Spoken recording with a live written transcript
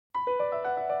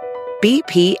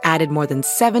BP added more than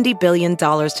 $70 billion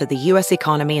to the U.S.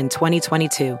 economy in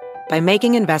 2022 by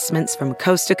making investments from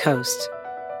coast to coast.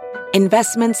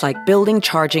 Investments like building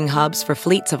charging hubs for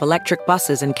fleets of electric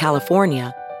buses in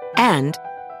California and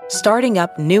starting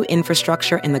up new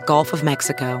infrastructure in the Gulf of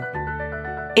Mexico.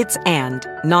 It's and,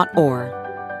 not or.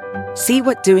 See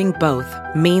what doing both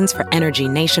means for energy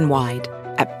nationwide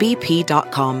at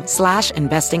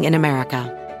bp.com/investing in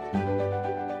America.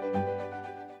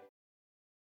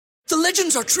 The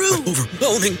legends are true.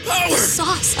 Overwhelming power! The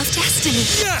sauce of destiny.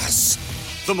 Yes!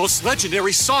 The most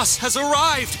legendary sauce has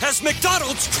arrived as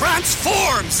McDonald's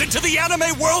transforms into the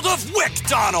anime world of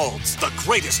WickDonald's. The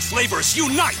greatest flavors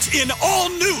unite in all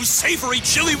new savory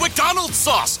chili McDonald's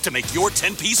sauce to make your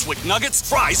 10-piece Wick Nuggets,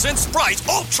 fries, and Sprite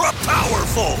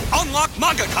ultra-powerful. Unlock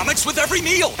manga comics with every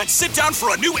meal and sit down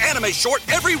for a new anime short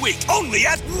every week only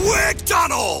at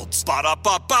WickDonald's.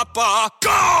 Ba-da-ba-ba-ba,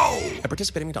 go! At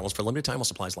participating McDonald's for a limited time while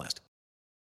supplies last.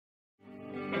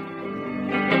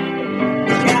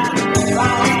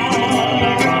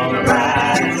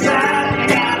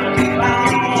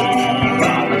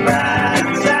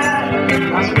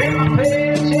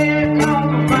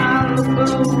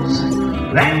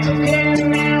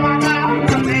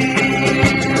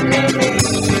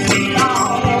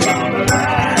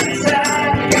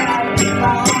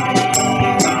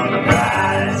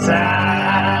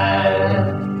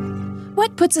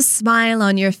 What puts a smile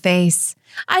on your face?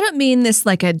 I don't mean this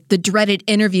like the dreaded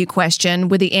interview question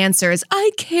where the answer is,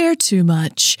 I care too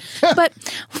much. But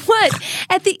what,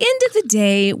 at the end of the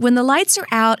day, when the lights are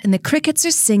out and the crickets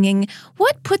are singing,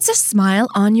 what puts a smile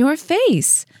on your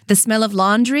face? The smell of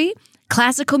laundry?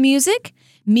 Classical music?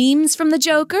 Memes from the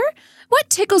Joker? What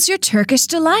tickles your Turkish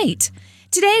delight?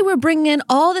 Today, we're bringing in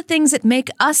all the things that make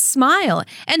us smile,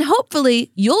 and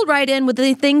hopefully you'll write in with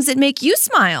the things that make you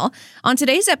smile on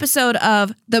today's episode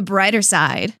of The Brighter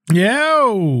Side.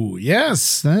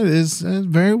 Yes, that is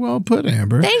very well put,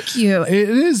 Amber. Thank you. It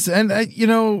is, and I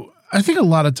think a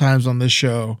lot of times on this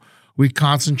show, we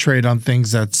concentrate on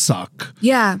things that suck.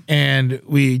 Yeah. And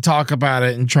we talk about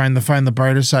it and trying to find the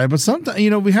brighter side. But sometimes,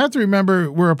 we have to remember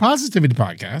we're a positivity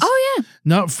podcast. Oh, yeah.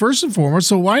 No, first and foremost.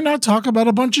 So why not talk about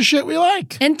a bunch of shit we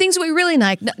like? And things we really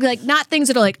like. Like, not things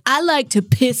that are like, I like to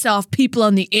piss off people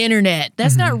on the internet.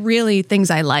 That's not really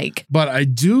things I like. But I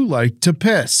do like to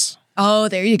piss. Oh,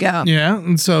 there you go. Yeah.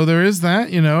 And so there is that,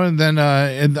 and then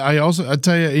and I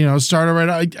tell you, started right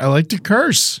out, I like to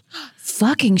curse.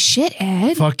 Fucking shit,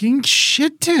 Ed. Fucking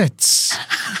shit tits.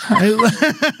 Good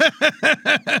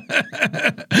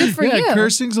for you.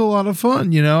 Cursing's a lot of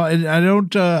fun, and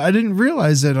I didn't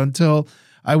realize it until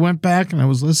I went back and I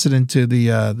was listening to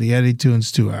the Eddie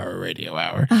Tunes 2-hour radio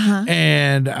hour.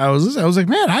 And I was like,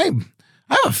 man, I have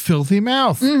a filthy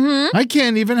mouth. I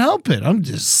can't even help it. I'm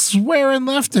just swearing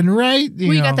left and right.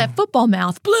 You got that football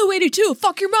mouth. Blue 82,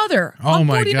 fuck your mother. Oh,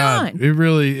 my God. It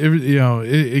really,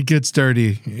 it gets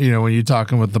dirty, when you're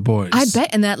talking with the boys. I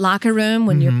bet in that locker room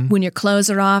when your clothes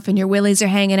are off and your willies are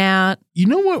hanging out. You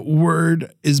know what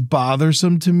word is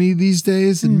bothersome to me these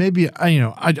days? And maybe,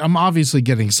 I'm obviously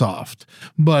getting soft,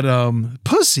 but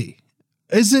pussy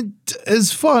isn't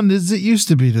as fun as it used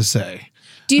to be to say.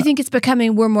 Do you think it's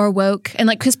becoming we're more woke? And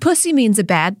because pussy means a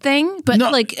bad thing, but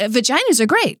vaginas are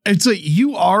great. It's like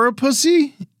you are a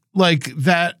pussy. Like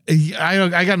that,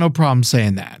 I got no problem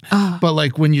saying that. But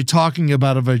like when you're talking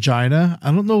about a vagina,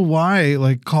 I don't know why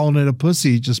like calling it a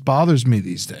pussy just bothers me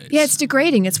these days. Yeah, it's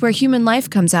degrading. It's where human life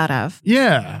comes out of.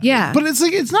 Yeah. Yeah. But it's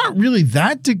like, it's not really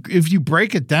that, if you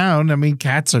break it down. I mean,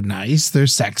 cats are nice. They're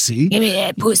sexy. Give me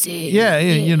that pussy. Yeah.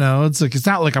 It's like, it's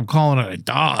not like I'm calling it a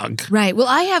dog. Right. Well,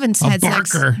 I haven't had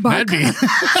sex. Barker.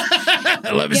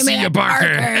 Let me see your barker.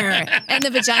 And the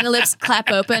vagina lips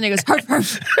clap open and it goes, harf,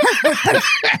 harf, harf, harf,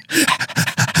 harf.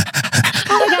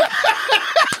 Oh my God.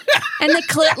 And the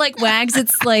clit like wags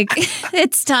its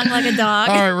tongue like a dog.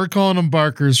 All right, we're calling them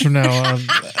barkers from now on.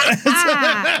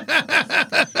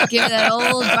 Give me that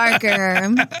old barker.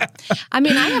 I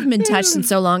mean, I haven't been touched in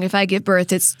so long. If I give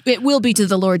birth, it will be to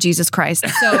the Lord Jesus Christ.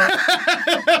 So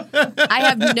I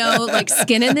have no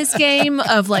skin in this game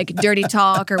of dirty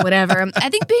talk or whatever. I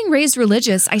think being raised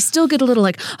religious, I still get a little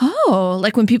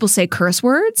when people say curse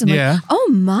words. I'm like, oh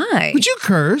my. Would you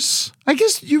curse? I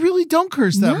guess you really don't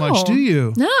curse that much, do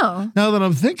you? No. Now that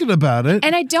I'm thinking about it.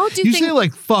 And I don't do things. You say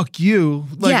fuck you.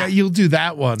 You'll do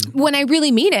that one. When I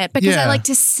really mean it, because I like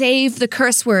to save the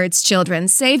curse words, children.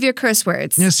 Save your curse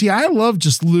words. Yeah, see, I love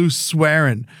just loose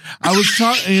swearing. I was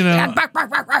talking,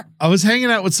 I was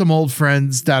hanging out with some old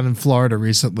friends down in Florida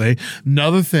recently.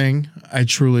 Another thing I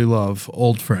truly love,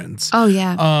 old friends. Oh,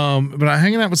 yeah. But I'm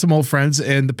hanging out with some old friends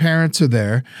and the parents are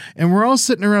there and we're all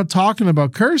sitting around talking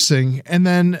about cursing. And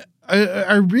then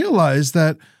I realized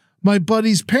that my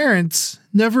buddy's parents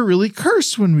never really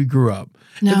cursed when we grew up.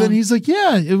 No. And then he's like,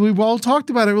 yeah, and we've all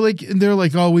talked about it. We're like, and they're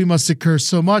like, oh, we must have cursed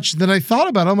so much. And then I thought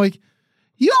about it. I'm like,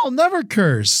 y'all never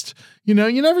cursed. You know,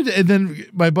 you never did. And then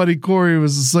my buddy Corey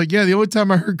was just like, yeah, the only time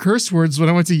I heard curse words when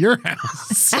I went to your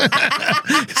house.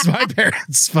 Because my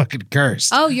parents fucking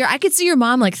cursed. Oh, I could see your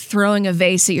mom like throwing a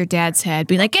vase at your dad's head,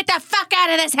 being like, get the fuck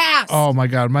out of this house. Oh my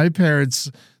God. My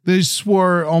parents, they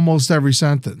swore almost every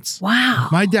sentence. Wow.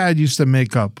 My dad used to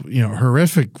make up,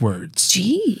 horrific words.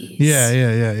 Jeez.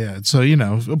 Yeah. So,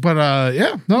 but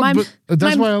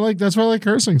that's why I like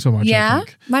cursing so much. Yeah. I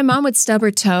think. My mom would stub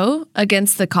her toe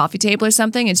against the coffee table or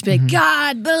something and she'd be like,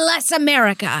 God bless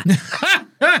America.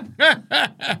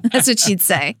 That's what she'd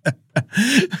say.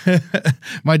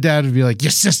 My dad would be like,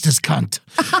 your sister's cunt.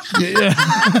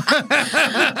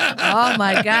 Oh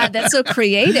my God, that's so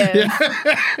creative.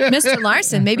 Mr.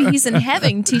 Larson, maybe he's in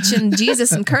heaven teaching Jesus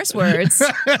some curse words.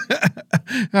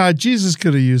 Jesus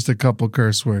could have used a couple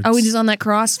curse words. Oh, he's on that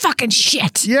cross? Fucking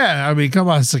shit. Yeah, I mean, come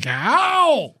on. It's like,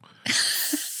 ow!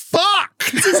 Fuck!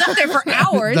 He's up there for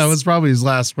hours. That was probably his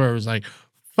last word. It was like,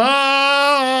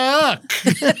 fuck!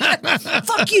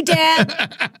 Fuck you,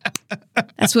 Dad.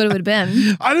 That's what it would have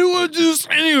been. I didn't want to do this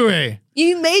anyway.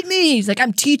 You made me. He's like,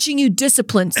 I'm teaching you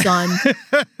discipline, son.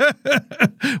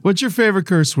 What's your favorite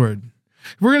curse word?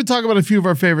 We're going to talk about a few of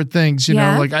our favorite things,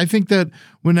 Yeah. Like, I think that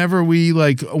whenever we,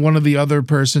 like, one of the other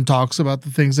person talks about the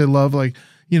things they love, like,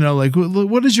 like,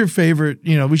 what is your favorite,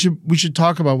 we should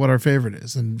talk about what our favorite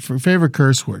is. And for favorite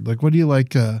curse word, like, what do you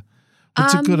like,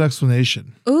 what's a good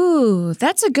explanation? Ooh,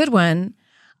 that's a good one.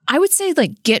 I would say,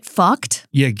 like, get fucked.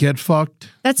 Yeah, get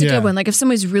fucked. That's a good one. Like, if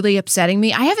somebody's really upsetting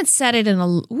me, I haven't said it in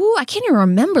I can't even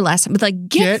remember last time, but like,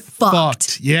 get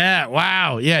fucked. Yeah,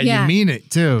 wow. Yeah, Yeah. you mean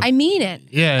it too. I mean it.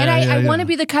 Yeah, And yeah, I want to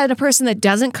be the kind of person that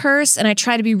doesn't curse, and I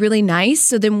try to be really nice.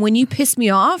 So then when you piss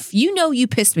me off, you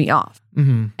pissed me off.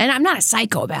 Mm-hmm. And I'm not a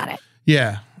psycho about it.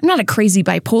 Yeah. I'm not a crazy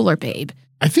bipolar babe.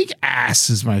 I think ass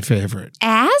is my favorite.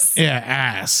 Ass? Yeah,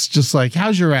 ass. Just like,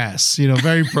 how's your ass?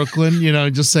 Very Brooklyn,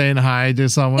 just saying hi to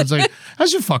someone. It's like,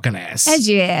 how's your fucking ass? How's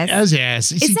your ass? How's your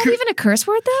ass? Is that even a curse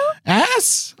word, though?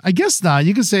 Ass? I guess not.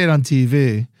 You can say it on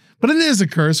TV. But it is a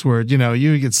curse word.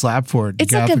 You get slapped for it in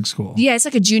Catholic school. Yeah, it's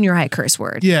like a junior high curse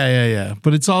word. Yeah.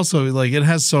 But it's also like, it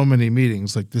has so many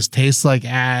meanings. Like, this tastes like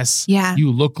ass. Yeah.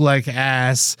 You look like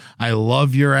ass. I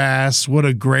love your ass. What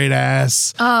a great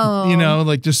ass. Oh.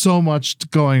 Like, there's so much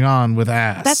going on with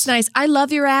ass. That's nice. I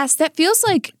love your ass. That feels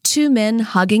like two men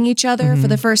hugging each other for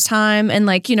the first time. And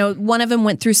like, one of them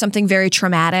went through something very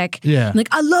traumatic. Yeah. Like,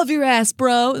 I love your ass,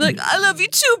 bro. Like, I love you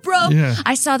too, bro. Yeah.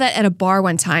 I saw that at a bar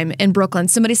one time in Brooklyn.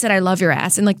 Somebody said, I love your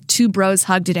ass. And like two bros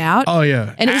hugged it out. Oh,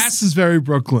 yeah. And ass is very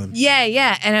Brooklyn.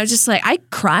 Yeah. And I was just like, I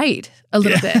cried a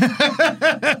little bit.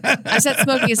 I sat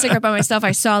smoking a cigarette by myself.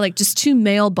 I saw like just two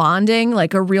male bonding,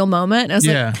 like a real moment. And I was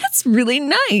like, that's really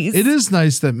nice. It is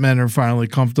nice that men are finally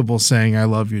comfortable saying I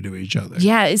love you to each other.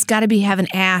 Yeah, it's got to be having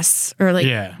ass or like,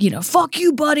 fuck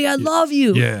you, buddy. I love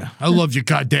you. Yeah, I love you,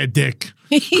 goddamn dick.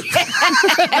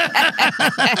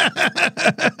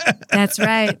 That's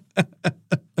right.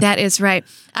 That is right.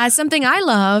 Something I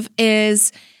love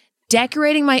is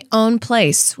decorating my own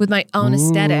place with my own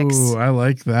aesthetics. Ooh, I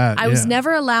like that. I was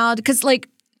never allowed, because like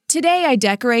today I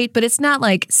decorate, but it's not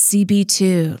like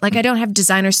CB2. Like I don't have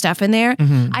designer stuff in there.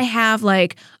 Mm-hmm. I have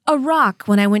like a rock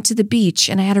when I went to the beach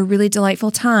and I had a really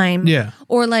delightful time. Yeah.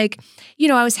 Or like,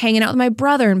 I was hanging out with my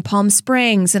brother in Palm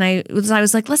Springs and I was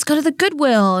like, let's go to the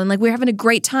Goodwill. And like, we were having a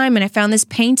great time. And I found this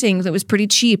painting that was pretty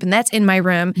cheap and that's in my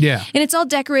room. Yeah. And it's all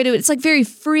decorated. It's like very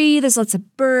free. There's lots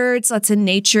of birds, lots of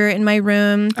nature in my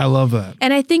room. I love that.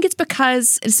 And I think it's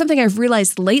because it's something I've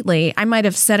realized lately. I might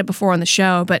have said it before on the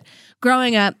show, but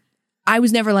growing up, I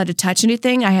was never allowed to touch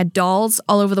anything. I had dolls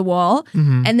all over the wall.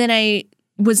 Mm-hmm. And then I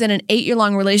was in an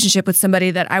 8-year-long relationship with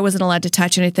somebody that I wasn't allowed to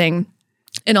touch anything.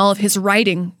 And all of his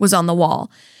writing was on the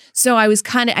wall. So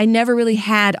I never really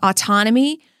had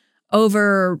autonomy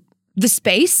over the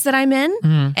space that I'm in.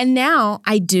 Mm-hmm. And now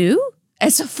I do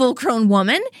as a full-grown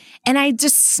woman. And I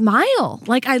just smile.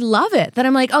 Like, I love it. That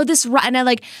I'm like, oh, and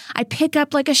I pick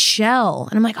up like a shell.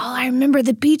 And I'm like, oh, I remember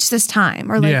the beach this time.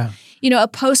 Or like, a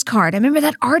postcard. I remember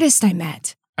that artist I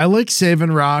met. I like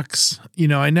saving rocks.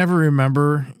 I never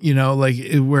remember,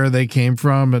 where they came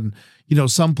from. And,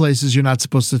 some places you're not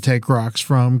supposed to take rocks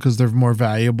from because they're more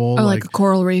valuable. Or like a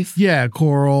coral reef. Yeah,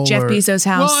 coral. Jeff Bezos'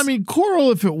 house. Well, I mean,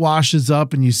 coral, if it washes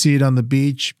up and you see it on the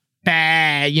beach,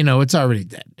 it's already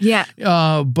dead. Yeah.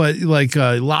 But like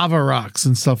lava rocks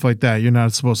and stuff like that, you're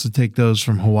not supposed to take those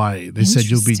from Hawaii. They said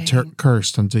you'll be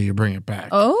cursed until you bring it back.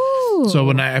 Oh. So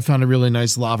when I found a really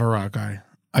nice lava rock, I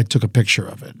I took a picture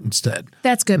of it instead.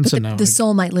 That's good, And but so the, now the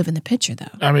soul might live in the picture, though.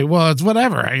 I mean, well, it's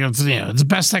whatever. It's the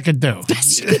best I could do.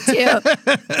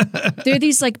 There are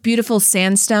these like beautiful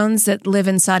sandstones that live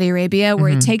in Saudi Arabia where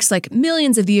it takes like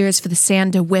millions of years for the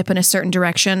sand to whip in a certain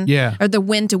direction. Yeah. Or the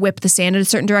wind to whip the sand in a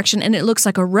certain direction, and it looks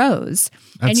like a rose.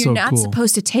 That's and you're so not cool.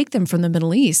 supposed to take them from the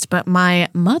Middle East, but my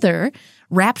mother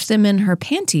wrapped them in her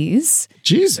panties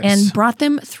Jesus. and brought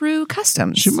them through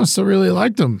customs. She must have really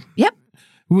liked them. Yep.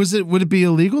 Would it be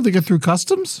illegal to get through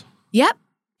customs? Yep.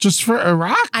 Just for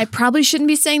Iraq? I probably shouldn't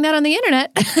be saying that on the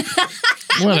internet.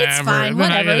 Whatever. It's fine.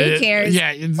 Then I Whatever. gotta- Who cares?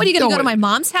 Yeah. What are you going to go to my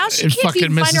mom's house? She in can't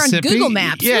even fucking find her on Mississippi? Google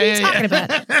Maps. Yeah, what are you yeah, talking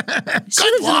about? She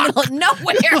lives in the middle of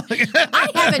nowhere. I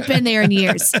haven't been there in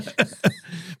years.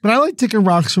 But I like taking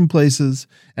rocks from places,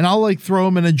 and I'll like throw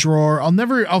them in a drawer.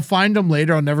 I'll find them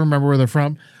later. I'll never remember where they're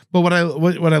from. But what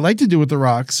I like to do with the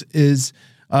rocks is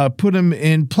put them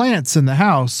in plants in the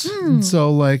house. And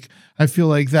so like I feel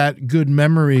like that good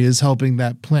memory is helping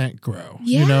that plant grow.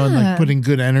 You know, and Yeah. like putting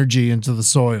good energy into the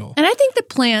soil. And I think the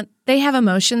plant, they have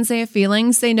emotions, they have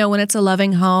feelings. They know when it's a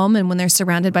loving home and when they're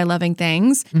surrounded by loving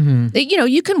things. You know,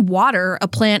 you can water a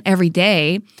plant every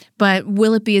day, but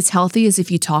will it be as healthy as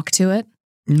if you talk to it?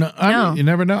 No, I No. mean, you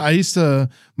never know. I used to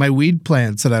my weed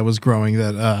plants that I was growing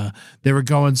that they were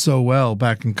going so well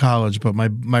back in college, but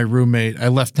my roommate, I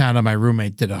left town and my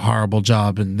roommate did a horrible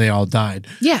job and they all died.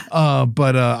 Yeah.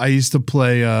 But I used to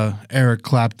play Eric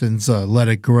Clapton's "Let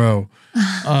It Grow"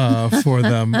 for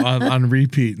them on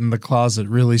repeat in the closet,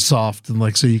 really soft and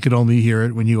like so you could only hear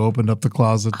it when you opened up the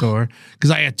closet door. Because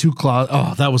I had two closets.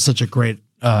 Oh, that was such a great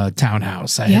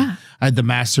townhouse. I had the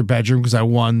master bedroom because I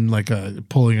won like a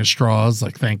pulling of straws.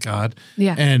 Like thank God.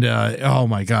 Yeah. And oh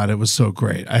my God, it was so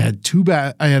great. I had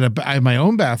I had my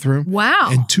own bathroom. Wow.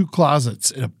 And two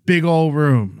closets in a big old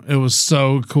room. It was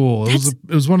so cool. It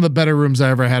was one of the better rooms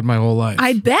I ever had my whole life.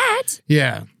 I bet.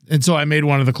 Yeah. And so I made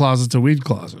one of the closets a weed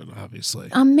closet, obviously.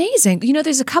 Amazing. You know,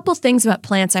 there's a couple things about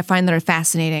plants I find that are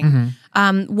fascinating.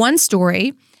 One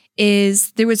story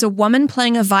is there was a woman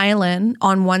playing a violin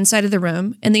on one side of the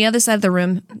room, and the other side of the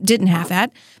room didn't have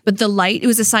that. But the light, it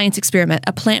was a science experiment.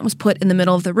 A plant was put in the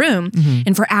middle of the room,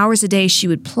 and for hours a day she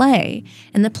would play,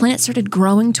 and the plant started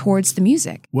growing towards the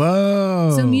music.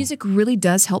 Whoa. So music really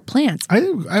does help plants.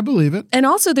 I believe it. And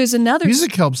also there's another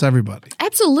Music helps everybody.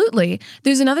 Absolutely.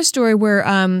 There's another story where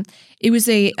it was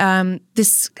a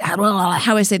this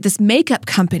this makeup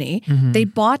company. They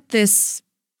bought this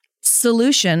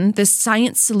solution, this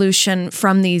science solution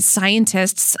from these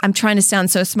scientists. I'm trying to sound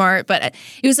so smart, but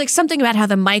it was like something about how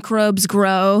the microbes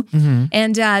grow.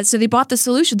 And so they bought the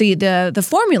solution, the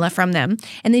formula from them,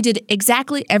 and they did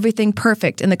exactly everything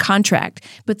perfect in the contract,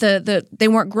 but they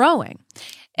weren't growing.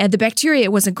 And the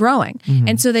bacteria wasn't growing.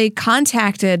 And so they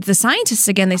contacted the scientists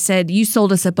again. They said, you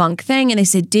sold us a bunk thing. And they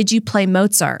said, did you play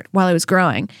Mozart while it was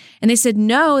growing? And they said,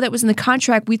 no, that was in the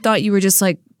contract. We thought you were just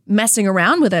like messing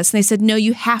around with us. And they said, no,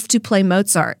 you have to play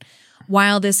Mozart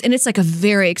while this, and it's like a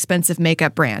very expensive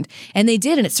makeup brand. And they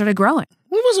did, and it started growing.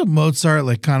 What was a Mozart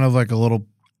like? Kind of like a little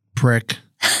prick.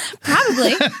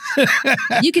 Probably.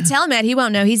 You could tell Matt, he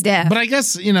won't know, he's deaf. But I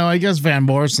guess Van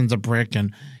Morrison's a prick,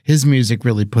 and his music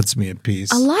really puts me at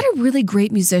peace. A lot of really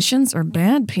great musicians are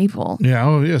bad people. Yeah.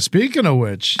 Oh, yeah. Speaking of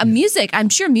which, Music, I'm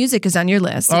sure music is on your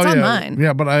list. It's on mine.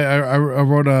 Yeah, but I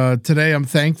wrote today I'm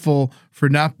thankful for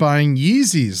not buying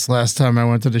Yeezys last time I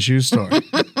went to the shoe store.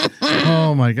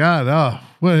 Oh my God. Oh,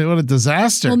 what a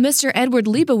disaster. Well, Mr. Edward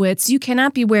Leibowitz, you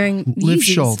cannot be wearing Liv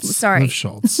Yeezys. Schultz. Sorry. Liv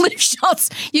Schultz. Liv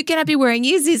Schultz. You cannot be wearing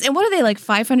Yeezys. And what are they, like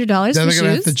 $500 Then for they're going to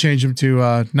have shoes? to change them to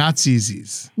not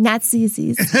Yeezys. Not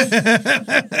Yeezys.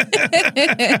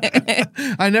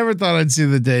 I never thought I'd see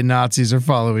the day Nazis are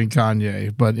following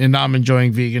Kanye, but and I'm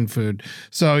enjoying vegan food.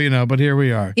 So, but here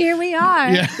we are. Here we are.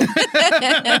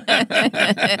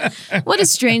 What a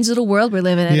strange little world we're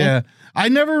living in. Yeah. I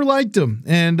never liked him.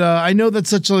 And I know that's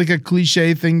such like a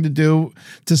cliche thing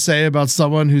to say about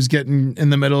someone who's getting in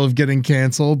the middle of getting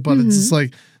canceled. But it's just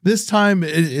like this time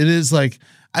it is like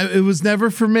it was never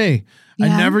for me. Yeah.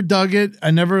 I never dug it.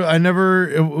 I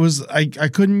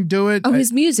couldn't do it. Oh,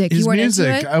 his music. His You weren't music.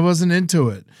 into it? I wasn't into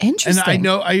it. Interesting. And I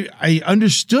know I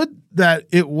understood that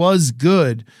it was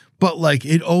good, but like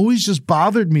it always just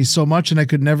bothered me so much and I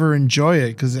could never enjoy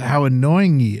it because of how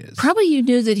annoying he is. Probably you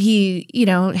knew that he,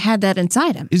 had that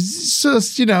inside him. It's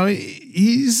just,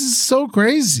 he's so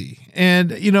crazy.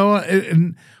 And,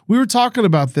 and we were talking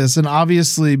about this, and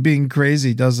obviously being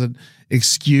crazy doesn't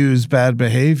excuse bad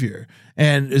behavior.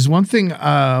 And is one thing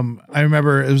I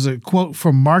remember, it was a quote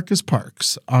from Marcus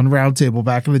Parks on Roundtable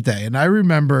back in the day. And I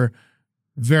remember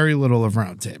very little of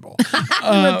Round Table.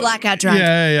 We're blackout drunk.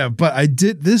 Yeah. But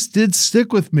this did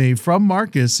stick with me from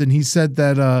Marcus, and he said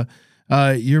that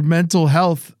your mental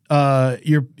health,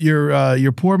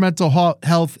 your poor mental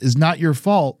health is not your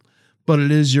fault, but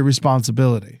it is your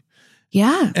responsibility.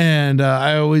 Yeah. And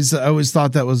I always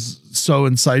thought that was so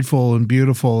insightful and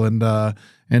beautiful, and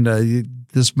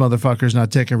this motherfucker's not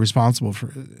taking responsibility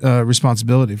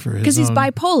for his because he's own.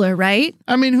 bipolar, right?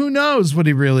 I mean, who knows what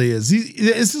he really is?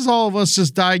 This is all of us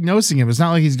just diagnosing him. It's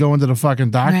not like he's going to the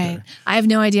fucking doctor. Right. I have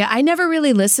no idea. I never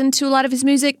really listened to a lot of his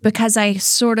music because I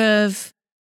sort of,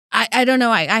 I don't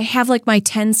know. I have like my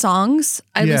 10 songs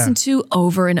I listen to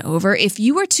over and over. If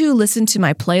you were to listen to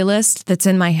my playlist that's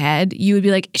in my head, you would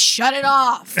be like, shut it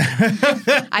off.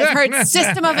 I've heard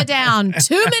System of a Down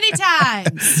too many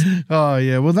times. Oh,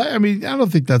 yeah. Well, I don't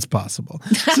think that's possible.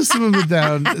 System of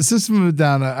a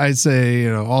Down, I say,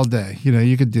 all day.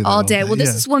 You could do that All day. Well,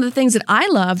 this is one of the things that I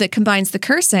love that combines the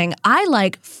cursing. I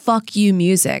like fuck you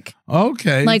music.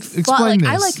 Okay. Explain this.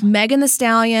 I like Megan Thee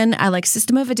Stallion. I like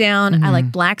System of a Down. I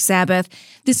like Black Sabbath.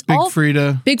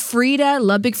 Big Frida.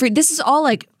 Love Big Frida. This is all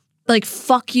like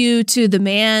fuck you to the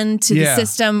man, to the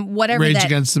system, whatever. Rage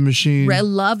Against the Machine. I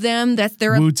love them. That's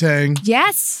their Wu-Tang.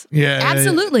 Yes. Yeah.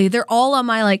 Absolutely. They're all on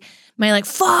my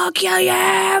fuck you,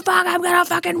 fuck, I'm gonna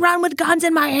fucking run with guns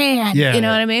in my hand. Yeah. You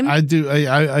know what I mean? I do.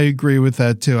 I agree with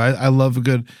that too. I love a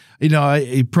good,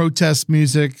 a protest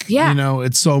music. Yeah.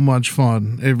 It's so much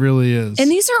fun. It really is. And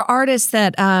these are artists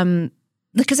that,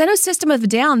 because I know System of a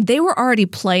Down, they were already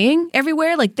playing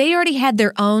everywhere. Like they already had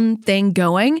their own thing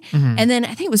going. Mm-hmm. And then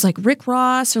I think it was like Rick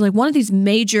Ross or like one of these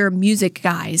major music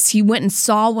guys. He went and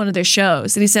saw one of their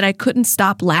shows and he said, I couldn't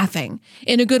stop laughing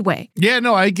in a good way. Yeah,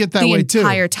 no, I get that way too. The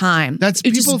entire time. That's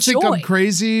people think I'm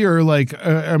crazy or like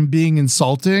I'm being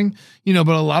insulting,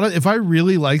 but if I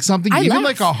really like something, even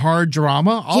like a hard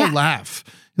drama, I'll laugh.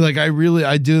 Like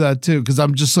I do that too because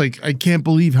I'm just like I can't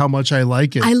believe how much I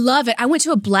like it. I love it. I went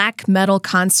to a black metal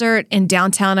concert in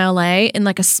downtown LA in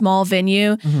like a small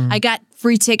venue. I got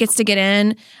free tickets to get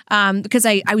in because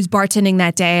I was bartending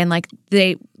that day and like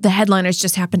the headliners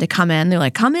just happened to come in. They're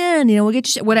like, come in, we'll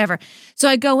get you whatever. So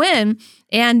I go in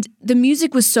and the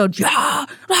music was so like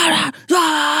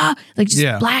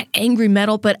just black angry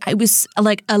metal, but I was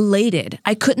like elated.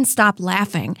 I couldn't stop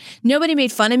laughing. Nobody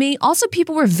made fun of me. Also,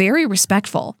 people were very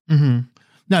respectful. Mm-hmm.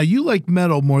 Now you like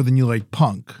metal more than you like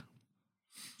punk.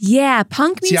 Yeah,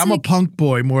 punk music. See, I'm a punk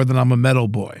boy more than I'm a metal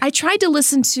boy. I tried to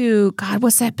listen to, God,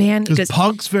 what's that band? Because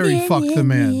punk's very fuck the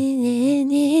man.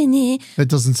 That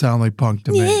doesn't sound like punk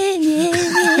to me.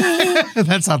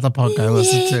 That's not the punk I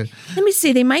listen to. Let me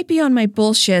see. They might be on my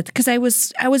bullshit because I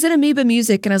was in Amoeba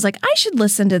Music and I was like, I should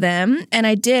listen to them. And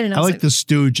I did. And I was like the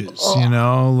Stooges,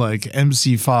 like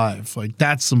MC5. Like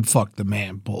that's some fuck the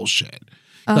man bullshit.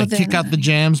 Like kick out the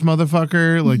jams,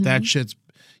 motherfucker. Like that shit's,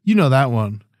 that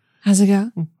one. How's it go?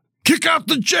 Kick out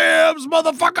the jams,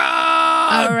 motherfucker!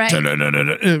 All right. I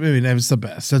mean, it's the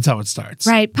best. That's how it starts.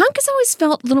 Right. Punk has always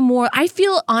felt a little more, I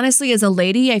feel, honestly, as a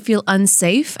lady, I feel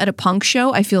unsafe at a punk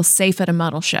show. I feel safe at a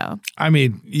metal show. I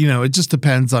mean, it just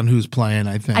depends on who's playing,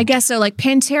 I think. I guess so. Like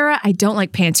Pantera, I don't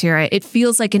like Pantera. It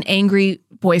feels like an angry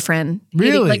boyfriend.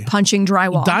 Really? Like punching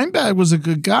drywall. Dimebag was a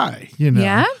good guy,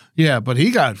 Yeah? Yeah, but he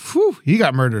got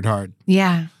murdered hard.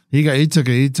 Yeah. He took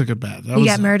it bad. He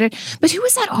got murdered. But who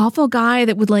was that awful guy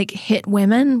that would like hit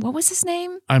women? What was his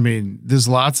name? I mean, there's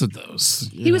lots of those.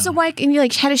 He was a white and he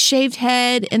like had a shaved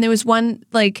head and there was one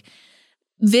like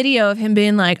video of him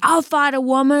being like, I'll fight a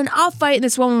woman, I'll fight. And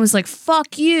this woman was like,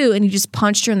 fuck you. And he just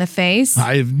punched her in the face.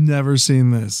 I've never seen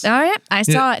this. All right. I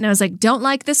saw it and I was like, don't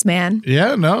like this man.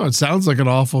 Yeah, no, it sounds like an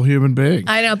awful human being.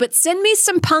 I know, but send me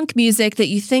some punk music that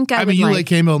you think I would like. You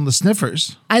like Emil and the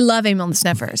Sniffers. I love Emil and the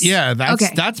Sniffers. Yeah,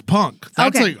 that's punk.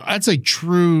 That's like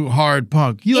true hard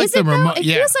punk. You like the remote? It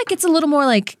feels like it's a little more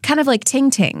like kind of like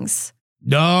Ting Tings.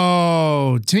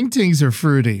 No, Ting Tings are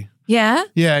fruity. Yeah?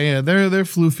 Yeah. They're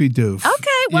floofy doof. Okay.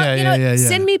 Well,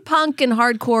 send me punk and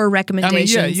hardcore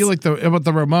recommendations. I mean, you like the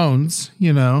Ramones,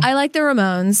 I like the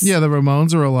Ramones. Yeah, the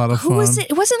Ramones are a lot of fun. Who was it?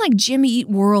 It wasn't like Jimmy Eat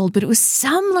World, but it was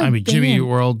some like band. Jimmy Eat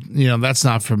World, that's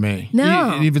not for me.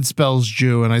 No. It even spells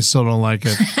Jew, and I still don't like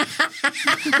it.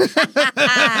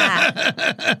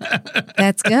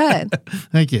 That's good.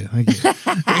 Thank you.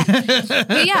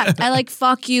 But yeah, I like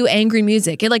fuck you angry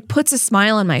music. It like puts a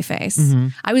smile on my face. Mm-hmm.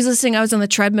 I was on the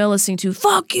treadmill listening to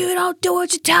fuck you, don't do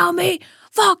what you tell me.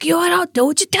 Fuck you, I don't do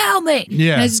what you tell me.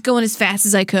 Yeah. And I was just going as fast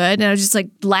as I could and I was just like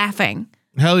laughing.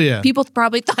 Hell yeah. People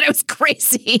probably thought I was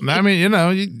crazy. I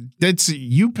mean,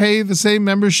 you pay the same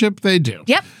membership they do.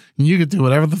 Yep. You can do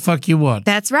whatever the fuck you want.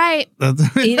 That's right.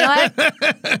 You know what?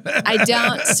 I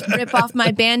don't rip off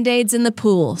my Band-Aids in the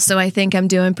pool, so I think I'm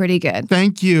doing pretty good.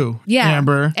 Thank you,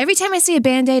 Amber. Every time I see a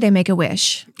Band-Aid, I make a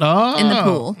wish in the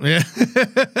pool. Yeah.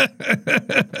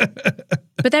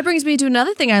 But that brings me to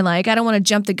another thing I like. I don't want to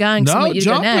jump the gun. No, what you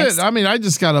jump do next. it. I mean, I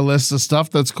just got a list of stuff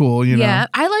that's cool, you know? Yeah,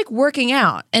 I like working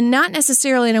out, and not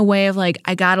necessarily in a way of like,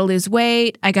 I got to lose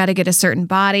weight, I got to get a certain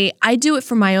body. I do it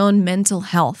for my own mental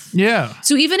health. Yeah.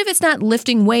 So even if it's not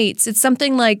lifting weights, it's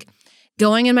something like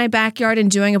going in my backyard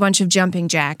and doing a bunch of jumping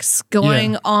jacks,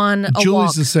 going on a Julie's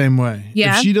walk. the same way.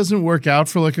 Yeah. If she doesn't work out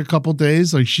for like a couple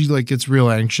days, like she like gets real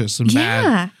anxious and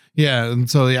mad. Yeah. And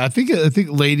so I think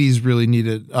ladies really need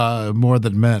it more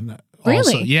than men. Also.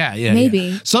 Really? Yeah. Maybe.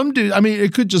 Yeah. Some do. I mean,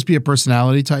 it could just be a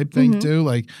personality type thing too.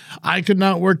 Like I could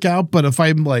not work out, but if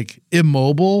I'm like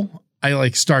immobile, I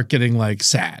like start getting like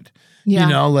sad. Yeah. You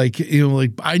know, like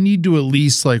I need to at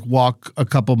least like walk a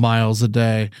couple miles a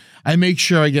day. I make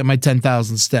sure I get my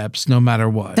 10,000 steps no matter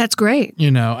what. That's great.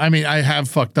 You know, I mean, I have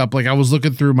fucked up. Like I was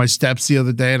looking through my steps the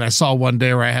other day and I saw one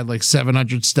day where I had like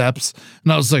 700 steps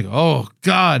and I was like, oh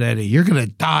God, Eddie, you're going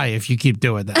to die if you keep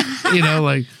doing that. You know,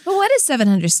 like. But what is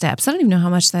 700 steps? I don't even know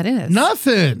how much that is.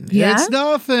 Nothing. Yeah? It's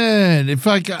nothing. If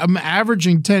like I'm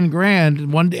averaging 10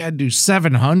 grand, one day I'd do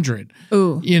 700.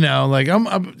 Ooh. You know, like I'm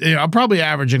probably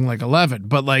averaging like 11,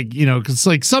 but like, you know, cause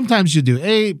like sometimes you do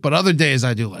 8, but other days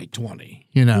I do like 20,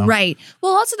 you know? Right.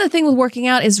 Well, also the thing with working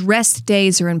out is rest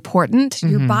days are important.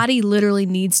 Your body literally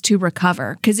needs to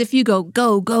recover. Because if you go,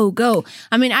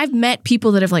 I mean, I've met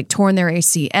people that have like torn their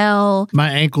ACL. My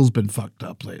ankle's been fucked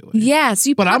up lately. Yeah.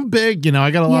 So But I'm big, you know,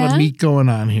 I got a lot of meat going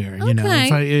on here. You know,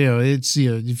 Okay.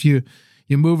 if you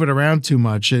move it around too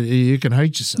much, you can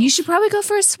hurt yourself. you should probably go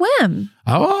for a swim.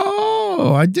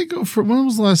 Oh, I did go for, when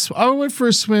was the last? I went for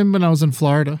a swim when I was in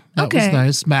Florida. That was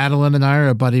nice. Madeline and I,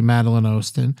 our buddy Madeline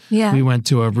Ostin. Yeah. We went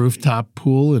to a rooftop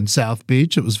pool in South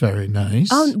Beach. It was very nice.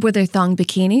 Oh, were there thong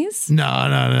bikinis? No.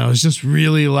 It was just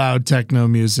really loud techno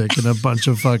music and a bunch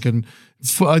of fucking,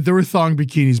 there were thong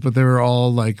bikinis, but they were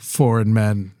all like foreign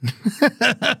men.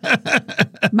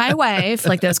 My wife,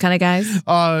 like those kind of guys.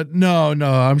 No,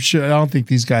 I'm sure. I don't think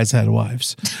these guys had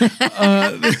wives.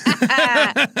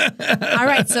 All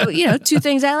right. So, you know, two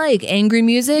things I like, angry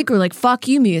music or like fuck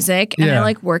you music. And I Yeah.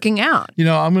 like working out. You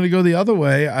know, I'm going to go the other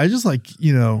way. I just like,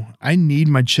 you know, I need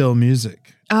my chill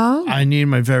music. Oh. I need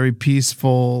my very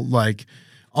peaceful, like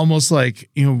almost like,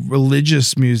 you know,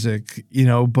 religious music, you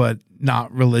know, but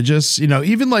not religious, you know,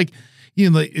 even like, you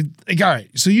know, like all right.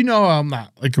 So, you know, I'm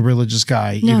not like a religious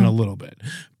guy, even a little bit,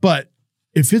 but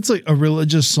if it's like a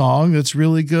religious song that's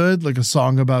really good, like a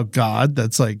song about God,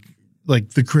 that's like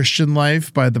The Christian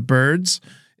Life by the Byrds.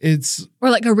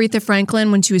 Or like Aretha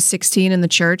Franklin when she was 16 in the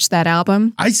church, that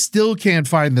album. I still can't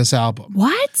find this album.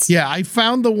 What? Yeah, I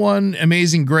found the one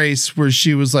Amazing Grace where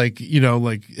she was like, you know,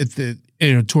 like at the,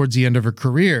 you know, towards the end of her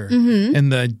career,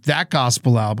 and that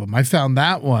gospel album. I found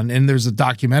that one, and there's a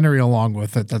documentary along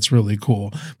with it that's really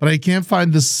cool. But I can't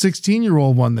find this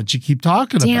 16-year-old one that you keep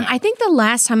talking Damn, about. I think the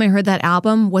last time I heard that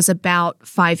album was about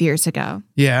 5 years ago.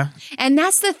 Yeah, And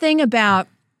that's the thing about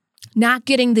not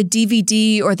getting the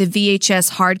DVD or the VHS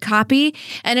hard copy.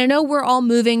 And I know we're all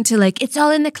moving to like, it's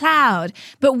all in the cloud.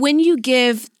 But when you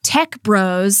give tech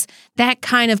bros that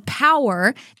kind of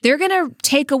power, they're going to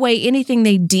take away anything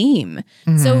they deem.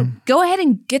 So go ahead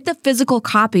and get the physical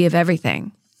copy of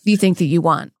everything you think that you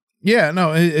want. yeah.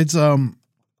 No, it's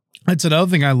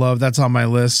another thing I love that's on my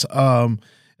list.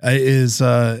 Is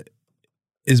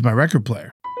my record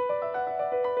player.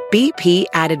 BP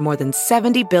added more than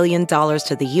 $70 billion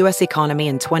to the U.S. economy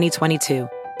in 2022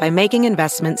 by making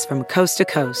investments from coast to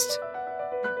coast.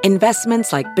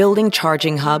 Investments like building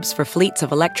charging hubs for fleets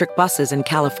of electric buses in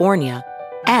California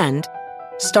and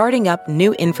starting up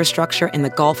new infrastructure in the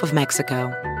Gulf of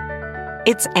Mexico.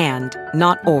 It's and,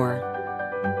 not or.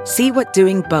 See what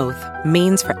doing both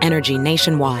means for energy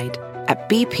nationwide at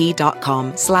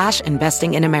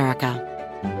bp.com/investing in America.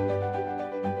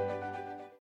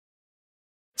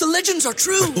 The legends are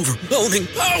true. Overwhelming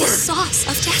power! The sauce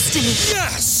of destiny.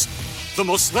 Yes! The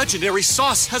most legendary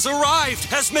sauce has arrived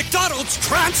as McDonald's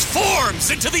transforms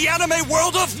into the anime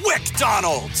world of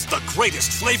WickDonald's. The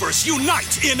greatest flavors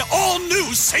unite in all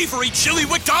new savory chili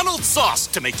McDonald's sauce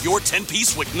to make your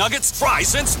 10-piece Wick Nuggets,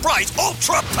 fries, and Sprite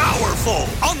ultra-powerful.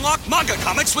 Unlock manga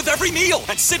comics with every meal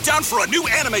and sit down for a new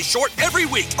anime short every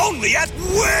week only at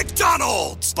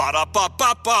WickDonald's.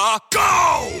 Ba-da-ba-ba-ba,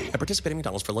 go! At participating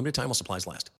McDonald's for a limited time while supplies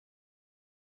last.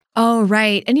 Oh,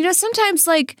 right. And you know, sometimes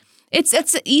like It's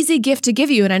an easy gift to give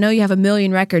you, and I know you have a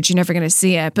million records. You're never going to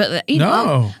see it, but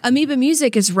Amoeba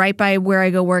Music is right by where I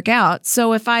go work out.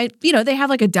 So if I, they have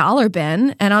like a dollar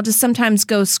bin, and I'll just sometimes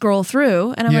go scroll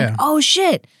through, and I'm like, oh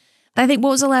shit. I think, what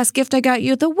was the last gift I got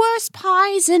you? The worst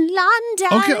pies in London.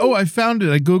 Okay. Oh, I found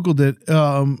it. I Googled it.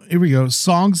 Here we go.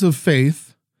 Songs of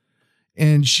Faith.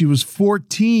 And she was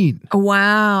 14.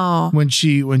 Wow. When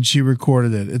she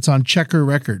recorded it. It's on Checker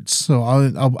Records. So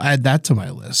I'll add that to my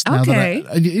list. Okay.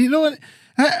 Now that you know what?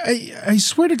 I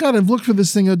swear to God, I've looked for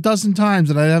this thing a dozen times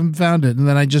and I haven't found it. And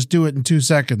then I just do it in 2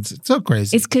 seconds. It's so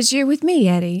crazy. It's because you're with me,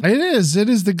 Eddie. It is. It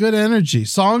is the good energy.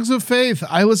 Songs of Faith.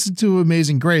 I listened to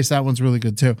Amazing Grace. That one's really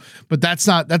good too. But that's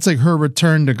like her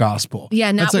return to gospel.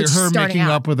 Yeah, that's like her making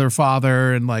up with her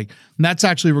father and that's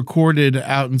actually recorded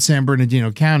out in San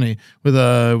Bernardino County with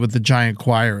a giant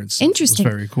choir and stuff. Interesting.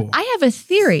 It's very cool. I have a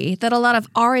theory that a lot of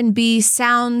R&B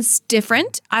sounds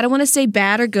different. I don't want to say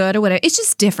bad or good or whatever. It's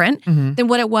just different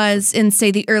than what it was in, say,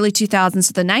 the early 2000s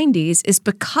to the 90s, is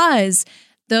because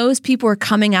those people were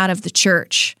coming out of the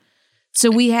church. So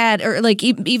we had, or like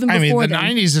even before the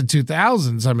 90s and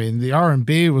 2000s, the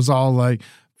R&B was all like,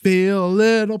 feel a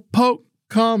little poke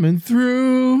coming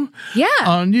through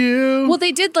on you. Well,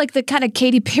 they did like the kind of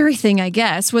Katy Perry thing, I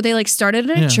guess, where they like started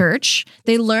in a church.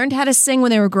 They learned how to sing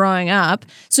when they were growing up.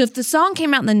 So if the song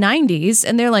came out in the 90s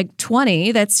and they're like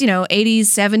 20, that's, 80s,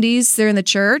 70s, they're in the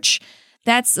church.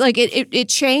 That's like, it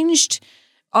changed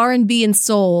R&B and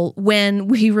soul when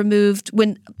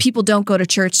people don't go to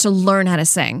church to learn how to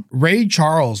sing. Ray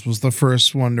Charles was the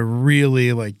first one to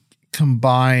really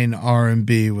combine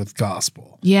R&B with gospel.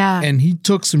 Yeah. And he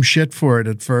took some shit for it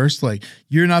at first. Like,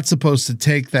 you're not supposed to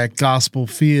take that gospel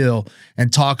feel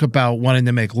and talk about wanting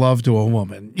to make love to a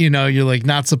woman. You're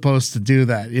not supposed to do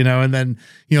that, and then,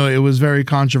 it was very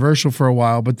controversial for a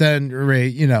while, but then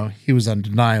Ray, he was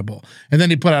undeniable. And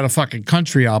then he put out a fucking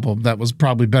country album that was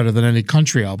probably better than any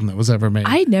country album that was ever made.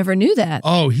 I never knew that.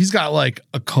 Oh, he's got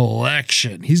a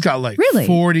collection. He's got really?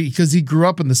 40, because he grew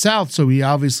up in the South, so he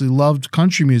obviously loved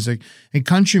country music. And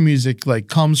country music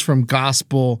comes from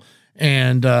gospel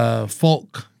and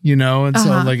folk, and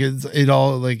so it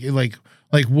all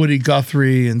like Woody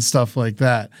Guthrie and stuff like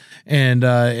that,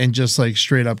 and just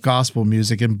straight up gospel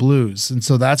music and blues, and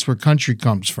so that's where country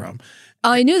comes from.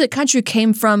 Oh, I knew that country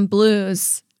came from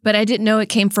blues, but I didn't know it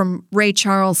came from Ray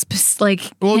Charles. Ray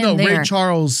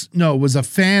Charles was a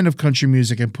fan of country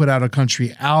music and put out a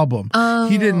country album. Oh.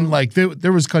 He didn't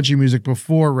there was country music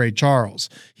before Ray Charles.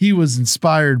 He was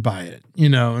inspired by it,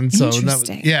 and so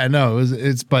interesting. It's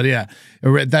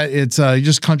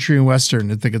just country and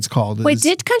western, I think it's called. Wait,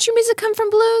 did country music come from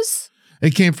blues?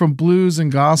 It came from blues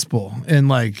and gospel, and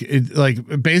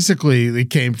basically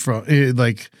it came from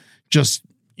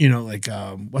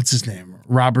what's his name?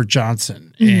 Robert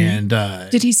Johnson. Mm-hmm.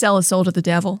 And did he sell his soul to the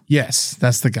devil? Yes,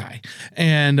 that's the guy.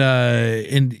 And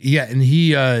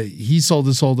he sold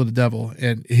his soul to the devil,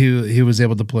 and he was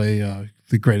able to play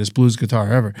the greatest blues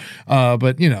guitar ever.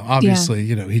 But obviously,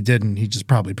 he didn't. He just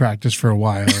probably practiced for a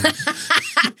while.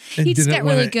 He just got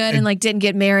really good and didn't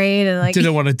get married and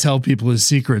didn't want to tell people his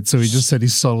secret, so he just said he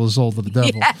sold his soul to the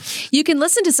devil. Yeah. You can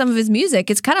listen to some of his music;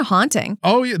 it's kind of haunting.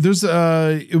 Oh yeah, there's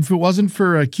if it wasn't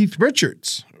for Keith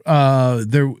Richards, he's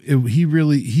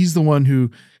the one who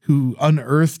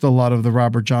unearthed a lot of the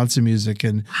Robert Johnson music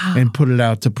and put it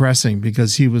out to pressing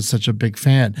because he was such a big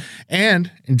fan.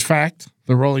 And in fact,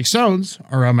 the Rolling Stones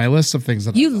are on my list of things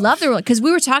that you love the Rolling, because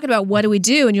we were talking about what do we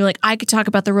do, and you're like, I could talk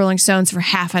about the Rolling Stones for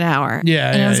half an hour.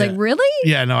 Yeah, and I was like, really?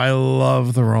 Yeah, no, I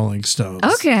love the Rolling Stones.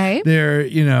 Okay, they're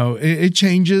it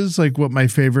changes what my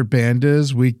favorite band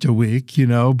is week to week,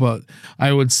 but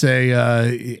I would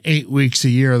say 8 weeks a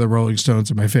year the Rolling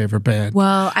Stones are my favorite band.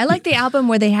 Well, I like the album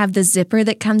where they have the zipper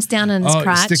that comes down on his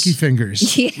crotch. Sticky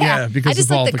Fingers. Yeah, because I just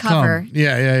of all like the cover. cum.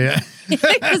 Yeah.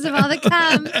 Because of all the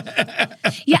cum.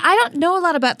 Yeah, I don't know a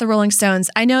lot about the Rolling Stones.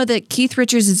 I know that Keith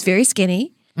Richards is very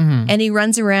skinny, and he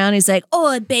runs around. He's like,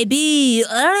 "Oh, baby,"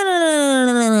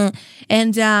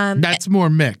 and that's more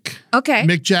Mick. Okay,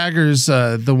 Mick Jagger's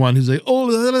the one who's like,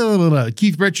 "Oh."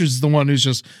 Keith Richards is the one who's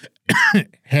just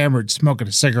hammered, smoking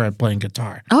a cigarette, playing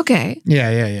guitar. Okay.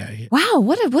 Yeah. Wow,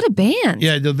 what a band.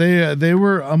 Yeah, they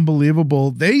were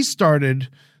unbelievable.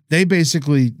 They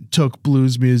basically took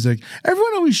blues music.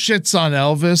 Everyone always shits on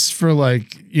Elvis for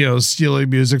stealing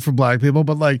music from black people,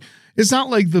 but it's not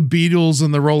like the Beatles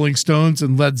and the Rolling Stones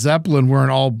and Led Zeppelin weren't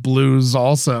all blues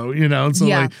also,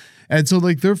 So And so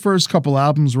like their first couple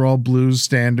albums were all blues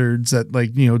standards that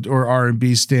like, or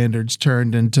R&B standards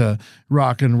turned into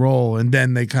rock and roll. And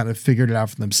then they kind of figured it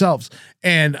out for themselves.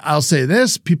 And I'll say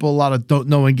this, people,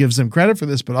 no one gives them credit for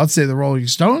this, but I'll say the Rolling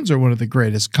Stones are one of the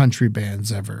greatest country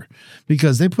bands ever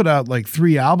because they put out like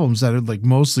 3 albums that are like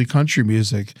mostly country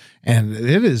music and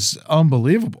it is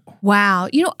unbelievable. Wow.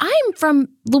 I'm from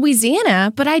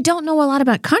Louisiana, but I don't know a lot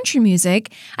about country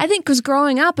music. I think because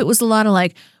growing up, it was a lot of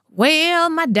like, well,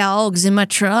 my dog's in my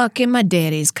truck and my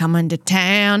daddy's coming to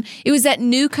town. It was that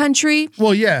new country.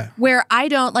 Well, yeah. Where I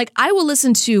don't like, I will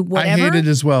listen to whatever. I hate it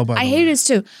as well, by the way. I hate it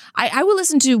too. I will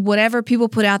listen to whatever people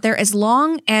put out there as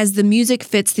long as the music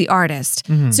fits the artist.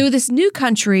 Mm-hmm. So this new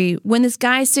country, when this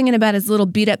guy's singing about his little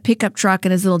beat up pickup truck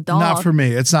and his little dog. Not for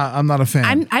me. I'm not a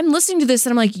fan. I'm listening to this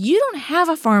and I'm like, you don't have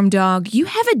a farm dog. You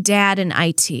have a dad in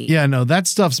IT. Yeah, no, that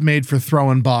stuff's made for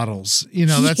throwing bottles.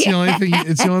 That's the only thing.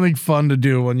 It's the only thing fun to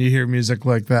do when you hear music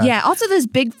like that. Yeah. Also, those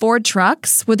big Ford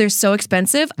trucks where they're so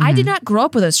expensive. Mm-hmm. I did not grow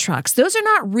up with those trucks. Those are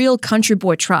not real country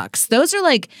boy trucks. Those are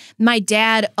like my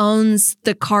dad owns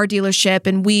the car dealership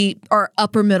and we are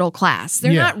upper middle class.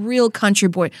 They're not real country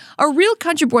boy. A real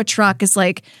country boy truck is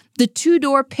like the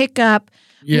 2-door pickup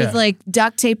with like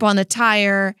duct tape on the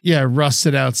tire. Yeah,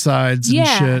 rusted outsides and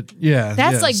shit. Yeah.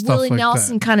 That's like Willie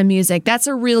Nelson kind of music. That's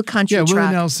a real country truck.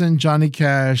 Willie Nelson, Johnny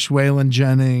Cash, Waylon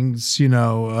Jennings,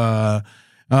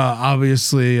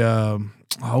 obviously,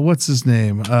 what's his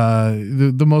name?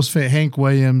 The most famous, Hank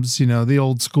Williams, the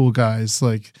old school guys.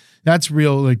 Like, that's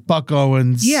real, like Buck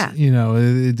Owens,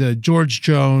 George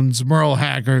Jones, Merle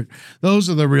Haggard. Those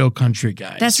are the real country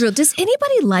guys. That's real. Does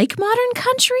anybody like modern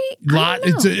country?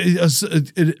 It's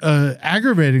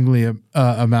aggravatingly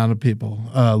amount of people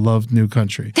love new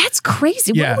country. That's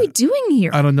crazy. What are we doing here?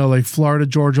 I don't know, like Florida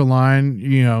Georgia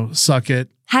Line, suck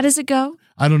it. How does it go?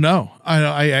 I don't know. I'm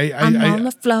on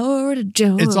the Florida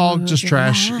Georgia. It's all just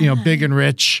trash, Big and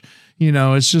Rich.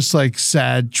 It's just like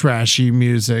sad, trashy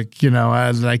music,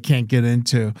 that I can't get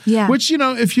into. Yeah. Which,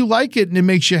 if you like it and it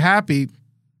makes you happy,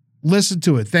 listen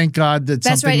to it. Thank God that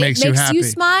something makes you happy. It makes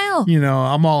you smile.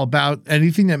 I'm all about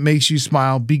anything that makes you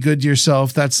smile. Be good to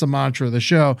yourself. That's the mantra of the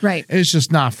show. Right. It's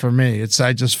just not for me.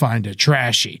 I just find it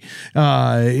trashy.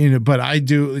 But I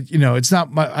do, it's not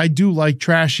I do like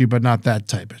trashy, but not that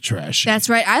type of trashy. That's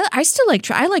right. I still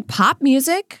like, I like pop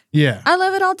music. Yeah. I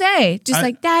love it all day. Just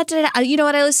like that. You know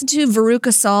what I listen to?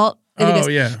 Veruca Salt.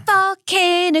 Yeah.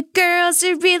 Volcano girls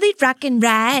are really rocking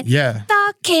right. Yeah.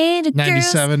 Volcano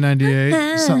 97,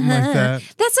 98, something like that.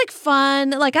 That's like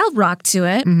fun. Like I'll rock to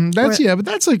it. Mm-hmm. But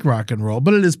that's like rock and roll.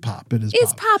 But it is pop.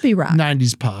 It's poppy rock.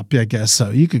 90s pop, I guess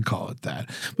so. You could call it that.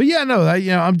 But yeah, no,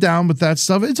 I'm down with that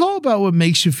stuff. It's all about what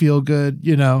makes you feel good.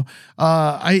 A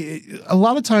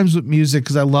lot of times with music,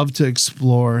 because I love to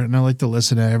explore and I like to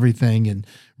listen to everything and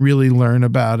really learn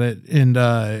about it. And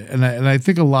I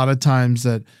think a lot of times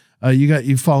that.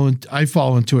 I fall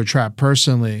into a trap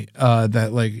personally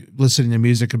that like listening to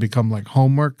music can become like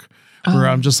homework where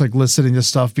I'm just like listening to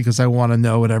stuff because I want to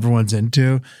know what everyone's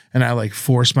into and I like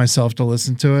force myself to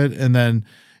listen to it. And then,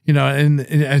 and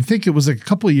I think it was like a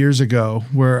couple of years ago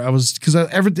where I was, because at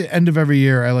the end of every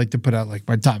year, I like to put out like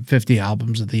my top 50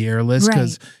 albums of the year list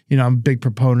because, I'm a big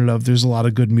proponent of there's a lot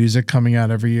of good music coming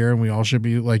out every year and we all should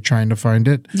be like trying to find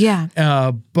it. Yeah.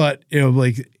 But,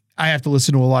 like, I have to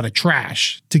listen to a lot of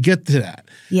trash to get to that.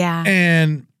 Yeah.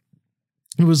 And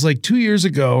it was like 2 years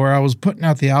ago where I was putting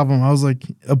out the album. I was like,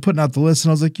 putting out the list and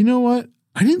I was like, you know what?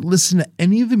 I didn't listen to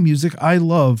any of the music I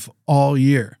love all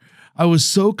year. I was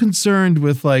so concerned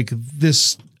with like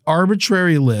this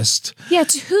arbitrary list. Yeah.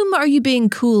 To whom are you being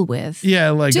cool with? Yeah.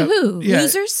 Like to who? Yeah,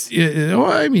 Losers? Yeah.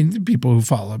 Well, I mean, people who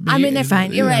follow me. I mean, they're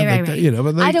fine. You're right.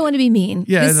 But like, I don't want to be mean.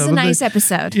 Yeah, this is a nice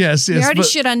episode. Yes. We already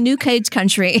shit on New Cage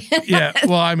Country. Yeah.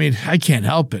 Well, I mean, I can't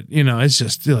help it. It's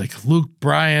just like Luke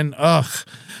Bryan. Ugh.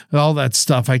 All that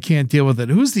stuff. I can't deal with it.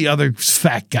 Who's the other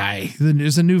fat guy?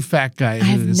 There's a new fat guy. I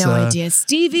have no idea.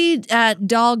 Stevie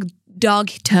Dog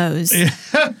Toes.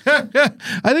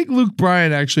 I think Luke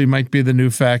Bryan actually might be the new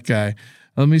fat guy.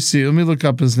 Let me see. Let me look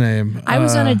up his name. I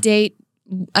was on a date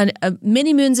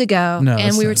many moons ago,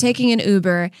 and we were taking an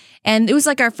Uber, and it was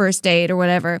like our first date or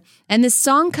whatever. And this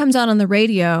song comes on the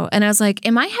radio, and I was like,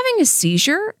 "Am I having a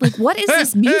seizure? Like, what is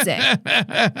this music?"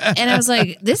 And I was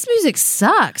like, "This music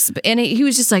sucks." And he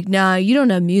was just like, "No, you don't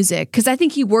know music," because I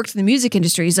think he worked in the music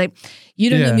industry. He's like, "You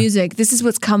don't know music. This is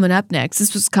what's coming up next. This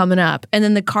is what's coming up." And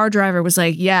then the car driver was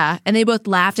like, "Yeah," and they both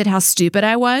laughed at how stupid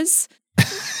I was.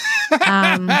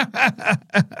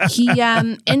 He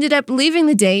ended up leaving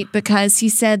the date because he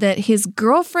said that his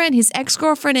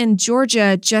ex-girlfriend in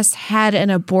Georgia just had an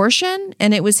abortion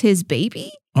and it was his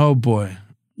baby. Oh boy.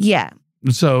 Yeah.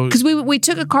 So because we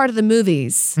took a car to the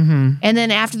movies, and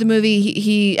then after the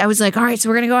movie, I was like, all right, so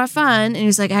we're gonna go have fun, and he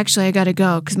was like, actually, I gotta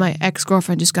go because my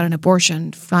ex-girlfriend just got an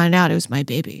abortion. Find out it was my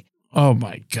baby. oh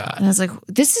my God. And I was like,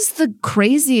 this is the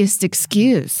craziest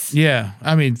excuse. Yeah.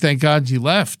 I mean, thank God you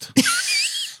left.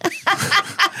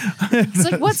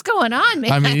 It's like, what's going on,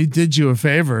 man? I mean, he did you a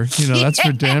favor. That's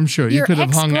for damn sure. You Your could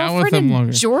have hung out with ex-girlfriend him in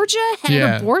longer. Georgia had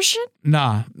an abortion?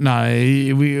 Nah,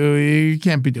 we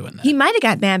can't be doing that. He might have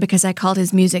got mad because I called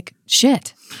his music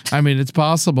shit. I mean, it's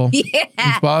possible. Yeah.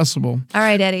 It's possible. All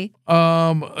right, Eddie.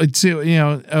 Let's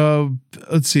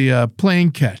see,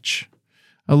 playing catch.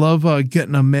 I love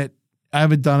getting a mitt. I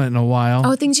haven't done it in a while.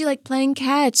 Oh, things you like playing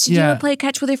catch. Did you Yeah. ever play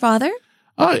catch with your father?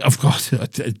 Of course,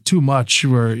 too much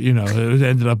where, it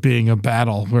ended up being a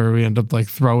battle where we end up like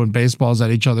throwing baseballs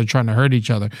at each other, trying to hurt each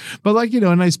other. But like,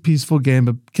 a nice peaceful game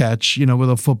of catch, with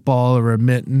a football or a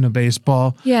mitt and a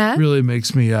baseball. Yeah. Really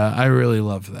makes me, I really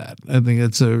love that. I think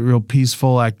it's a real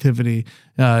peaceful activity,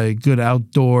 good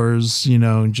outdoors,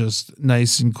 just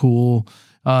nice and cool.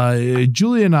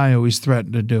 Julie and I always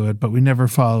threaten to do it, but we never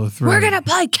follow through. We're going to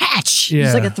play catch. Yeah.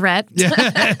 It's like a threat.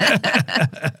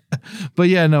 Yeah. But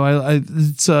yeah, no,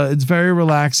 it's very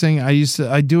relaxing.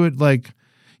 I do it like,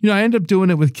 I end up doing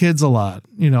it with kids a lot,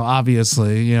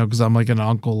 obviously, because I'm like an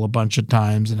uncle a bunch of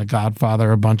times and a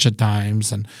godfather a bunch of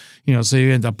times. And, so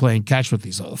you end up playing catch with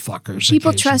these other fuckers.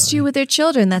 People trust you with their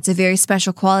children. That's a very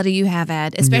special quality you have,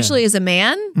 Ed. Especially as a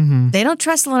man, they don't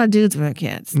trust a lot of dudes with their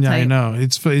kids. Yeah, I know.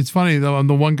 It's funny, though. I'm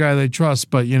the one guy they trust,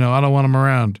 but, I don't want them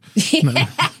around.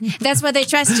 That's why they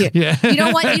trust you. Yeah. You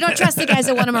don't trust the guys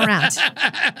that want them around.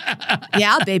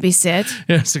 Yeah, I'll babysit.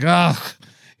 Yeah, it's like, oh.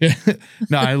 Yeah.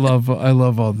 No, I love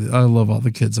all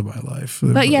the kids in my life.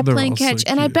 But yeah, They're playing all so catch.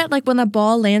 And I cute. bet like when the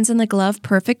ball lands in the glove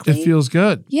perfectly. It feels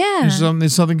good. Yeah.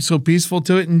 There's something so peaceful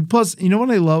to it. And plus,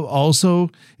 what I love also?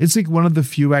 It's like one of the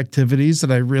few activities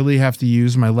that I really have to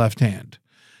use my left hand.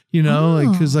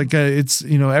 Because it's,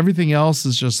 everything else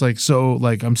is just like, so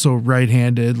like, I'm so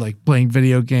right-handed, like playing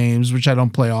video games, which I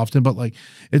don't play often, but like,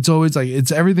 it's always like,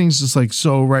 everything's just like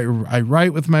so right. I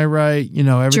write with my right,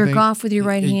 everything. Jerk off with your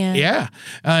right hand. Yeah.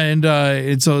 And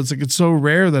so it's like, it's so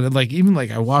rare that it like, even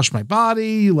like I wash my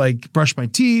body, like brush my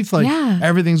teeth, like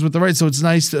everything's with the right. So it's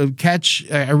nice to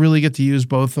catch. I really get to use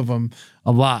both of them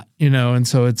a lot, and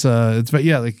so but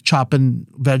yeah, like chopping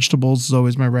vegetables is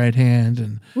always my right hand.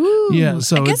 And yeah,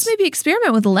 so I guess maybe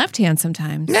experiment with the left hand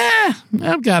sometimes. Nah,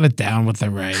 I've got it down with the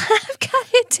right. I've got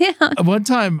it down. One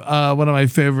time, one of my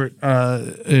favorite,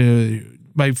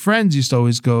 my friends used to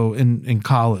always go in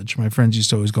college. My friends used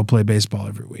to always go play baseball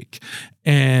every week,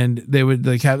 and they would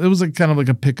like have, it was like kind of like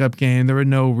a pickup game. There were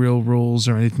no real rules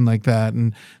or anything like that,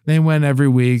 and they went every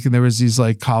week. And there was these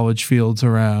like college fields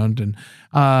around, and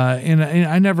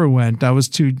I never went. I was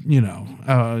too,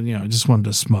 just wanted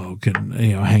to smoke and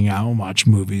hang out and watch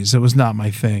movies. It was not my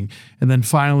thing. And then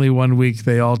finally one week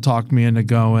they all talked me into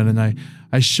going, and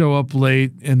I show up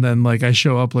late, and then like I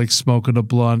show up like smoking a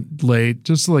blunt late,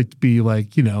 just to like be like,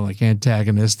 like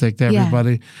antagonistic to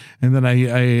everybody. And then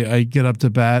I get up to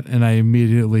bat and I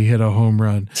immediately hit a home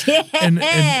run. And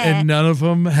none of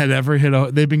them had ever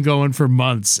they've been going for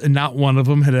months and not one of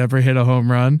them had ever hit a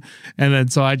home run. And then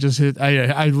so I just hit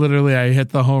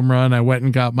the home run. I went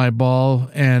and got my ball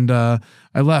and I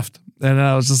left. And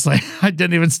I was just like, I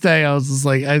didn't even stay. I was just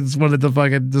like, I just wanted to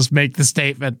fucking just make the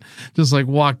statement. Just like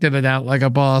walked in and out like a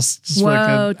boss. Just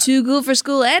Whoa, too cool for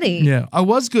school, Eddie. Yeah, I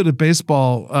was good at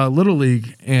baseball, Little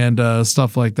League and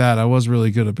stuff like that. I was really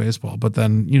good at baseball. But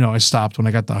then, I stopped when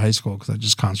I got to high school because I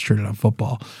just concentrated on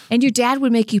football. And your dad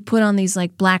would make you put on these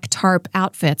like black tarp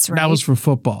outfits, right? That was for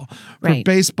football. Right.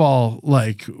 For baseball,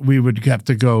 like we would have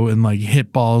to go and like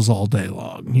hit balls all day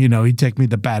long. He'd take me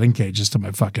to batting cages till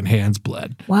my fucking hands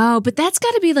bled. Wow, but that's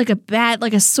got to be like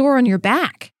a sore on your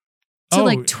back. To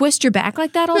like twist your back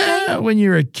like that all day? When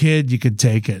you're a kid, you could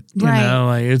take it. You know,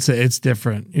 like it's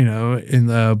different,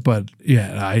 but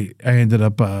yeah, I ended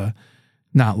up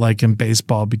not liking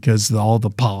baseball because of all the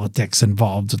politics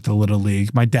involved with the Little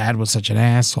League. My dad was such an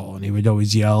asshole, and he would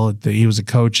always yell. He was a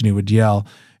coach, and he would yell.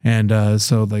 And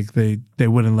so like they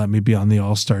wouldn't let me be on the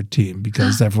all-star team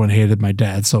because everyone hated my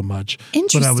dad so much.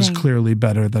 Interesting. But I was clearly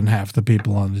better than half the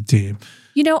people on the team.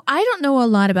 I don't know a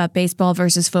lot about baseball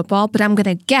versus football, but I'm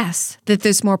going to guess that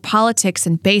there's more politics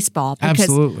in baseball. Because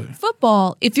Absolutely.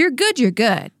 Football, if you're good, you're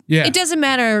good. Yeah. It doesn't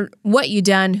matter what you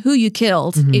done, who you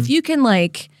killed. If you can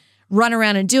like run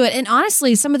around and do it. And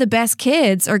honestly, some of the best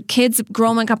kids are kids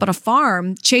growing up on a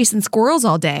farm chasing squirrels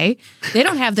all day. They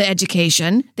don't have the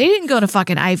education. They didn't go to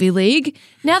fucking Ivy League.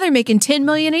 Now they're making $10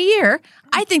 million a year.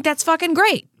 I think that's fucking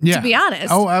great, to be honest.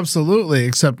 Oh, absolutely.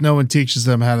 Except no one teaches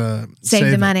them how to Save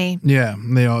the it. money. Yeah.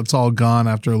 It's all gone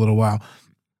after a little while.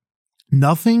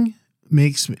 Nothing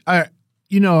makes me,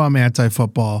 I'm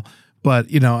anti-football,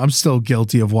 but, I'm still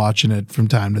guilty of watching it from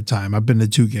time to time. I've been to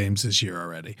 2 games this year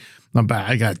already. I'm back.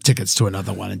 I got tickets to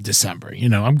another one in December.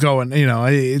 I'm going,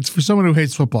 it's for someone who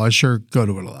hates football. I sure go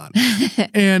to it a lot.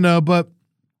 And, but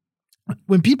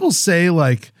when people say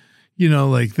like,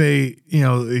 they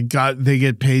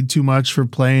get paid too much for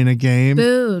playing a game.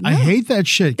 Boo, no. I hate that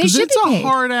shit because it's a paid.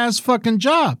 hard ass fucking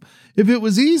job. If it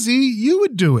was easy, you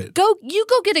would do it. You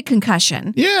go get a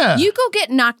concussion. Yeah. You go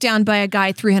get knocked down by a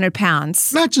guy 300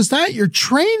 pounds. Not just that, you're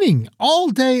training all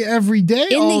day, every day,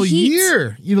 all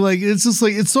year. It's just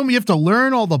like, it's something you have to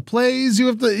learn all the plays. You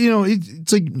have to,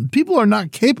 it's like people are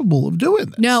not capable of doing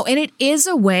this. No, and it is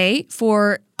a way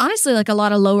for, honestly, like a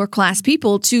lot of lower class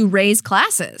people to raise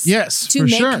classes. Yes, to for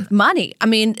make sure. money. I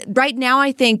mean, right now,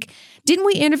 I think, didn't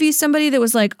we interview somebody that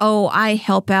was like, oh, I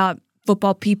help out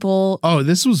football people? Oh,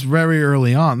 this was very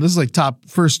early on. This is like top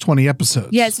first 20 episodes.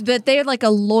 Yes, but they're like a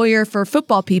lawyer for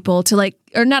football people to like,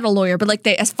 or not a lawyer, but like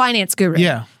a finance guru.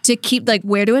 Yeah. To keep like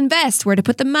where to invest, where to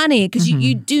put the money, because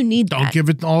you do need that. Don't give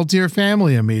it all to your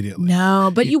family immediately.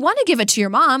 No, but you want to give it to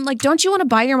your mom. Like, don't you want to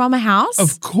buy your mom a house?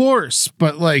 Of course,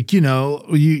 but like,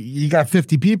 you got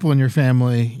 50 people in your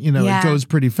family, it goes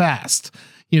pretty fast,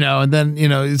 and then,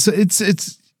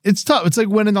 it's tough. It's like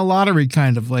winning the lottery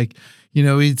kind of like,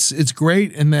 it's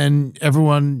great. And then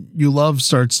everyone you love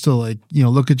starts to like,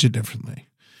 look at you differently.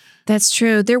 That's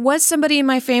true. There was somebody in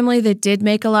my family that did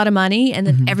make a lot of money, and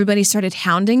then everybody started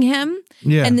hounding him.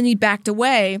 Yeah. And then he backed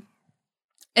away.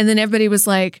 And then everybody was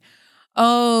like,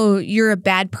 oh, you're a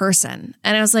bad person.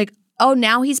 And I was like, oh,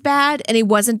 now he's bad? And he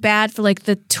wasn't bad for like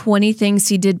the 20 things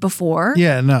he did before?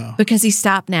 Yeah, no. Because he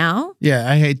stopped now? Yeah,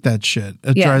 I hate that shit.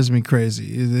 It drives me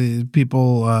crazy.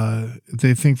 People,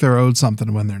 they think they're owed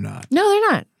something when they're not. No,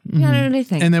 they're not. You're not owed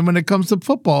anything. And then when it comes to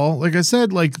football, like I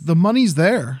said, like the money's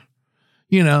there.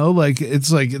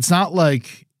 It's not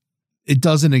like it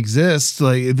doesn't exist.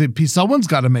 Like someone's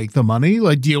got to make the money.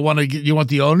 Like, do you want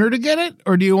the owner to get it,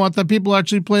 or do you want the people who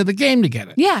actually play the game to get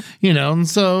it? Yeah. And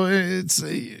so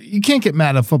you can't get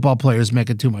mad at football players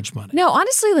making too much money. No,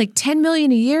 honestly, like $10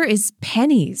 million a year is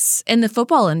pennies in the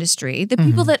football industry. The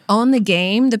people that own the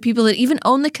game, the people that even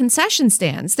own the concession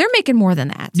stands, they're making more than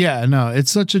that. Yeah, no,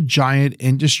 it's such a giant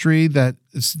industry that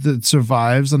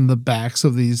survives on the backs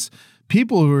of these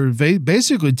people who are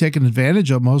basically taken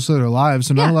advantage of most of their lives.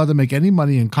 They're not allowed to make any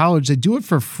money in college. They do it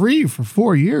for free for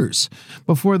 4 years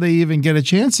before they even get a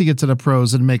chance to get to the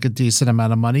pros and make a decent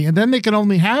amount of money. And then they can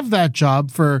only have that job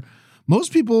for,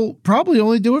 most people probably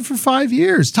only do it for 5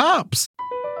 years, tops.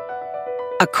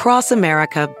 Across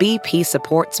America, BP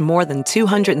supports more than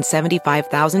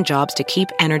 275,000 jobs to keep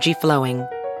energy flowing.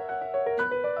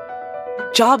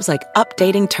 Jobs like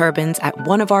updating turbines at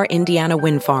one of our Indiana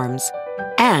wind farms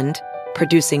and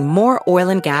producing more oil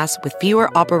and gas with fewer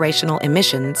operational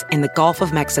emissions in the Gulf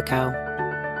of Mexico.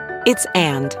 It's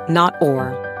and, not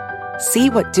or. See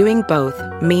what doing both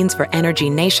means for energy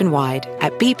nationwide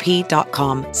at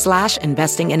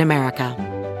bp.com/investing in America.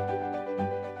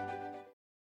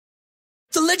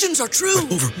 The legends are true.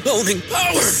 Overwhelming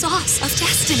power! The sauce of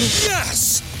destiny.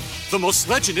 Yes! The most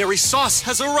legendary sauce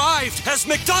has arrived as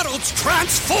McDonald's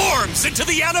transforms into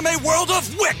the anime world of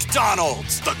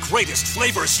WickDonald's. The greatest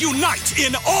flavors unite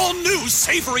in all new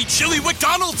savory chili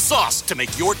McDonald's sauce to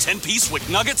make your 10-piece Wick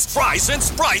Nuggets, fries, and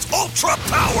Sprite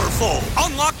ultra-powerful.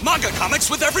 Unlock manga comics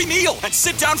with every meal and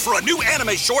sit down for a new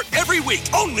anime short every week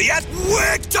only at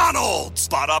WickDonald's.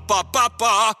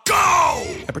 Ba-da-ba-ba-ba, go!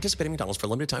 At participating McDonald's for a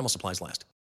limited time while supplies last.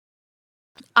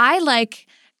 I like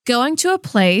going to a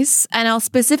place, and I'll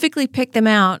specifically pick them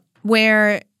out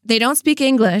where they don't speak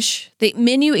English. The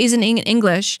menu isn't in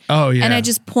English. Oh, yeah. And I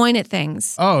just point at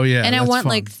things. Oh, yeah. And I want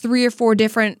like 3 or 4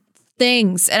 different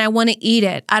things, and I want to eat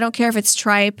it. I don't care if it's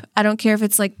tripe. I don't care if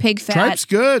it's like pig fat. Tripe's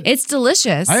good. It's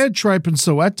delicious. I had tripe in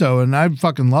Soweto, and I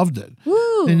fucking loved it.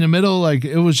 Woo. In the middle, like,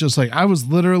 it was just like, I was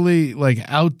literally like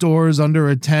outdoors under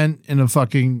a tent in a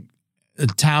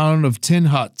town of tin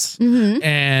huts,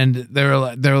 and they were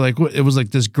like, it was like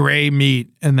this gray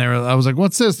meat, and I was like,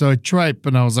 what's this? They're like, tripe,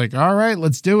 and I was like, all right,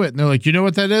 let's do it. And they're like, you know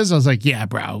what that is? I was like, yeah,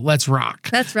 bro, let's rock.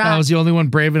 Let's rock. I was the only one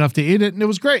brave enough to eat it, and it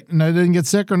was great, and I didn't get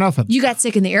sick or nothing. You got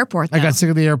sick in the airport, though. I got sick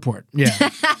at the airport.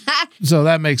 Yeah, so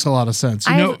that makes a lot of sense.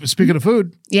 Speaking of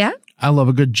food, yeah, I love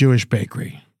a good Jewish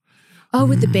bakery. Oh,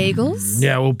 with the bagels?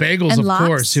 Yeah, well, bagels, And of lox?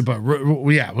 course.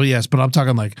 Yeah, yes, but I'm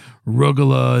talking like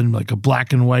arugula and like a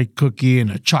black and white cookie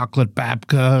and a chocolate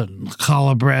babka and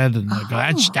challah bread and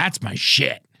that's my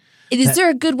shit. Is there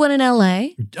a good one in LA?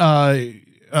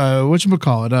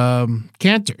 Whatchamacallit?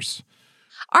 Cantor's.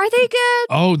 Are they good?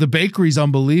 Oh, the bakery's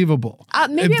unbelievable.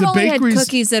 Maybe I've only had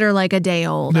cookies that are like a day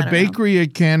old. The bakery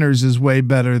at Cantor's is way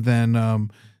better than a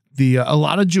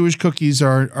lot of Jewish cookies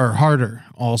are harder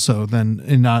also than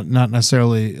and not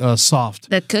necessarily soft.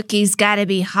 The cookies got to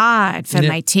be hard for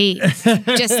my teeth,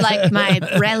 just like my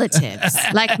relatives,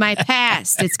 like my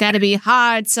past. It's got to be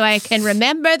hard so I can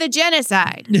remember the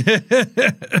genocide.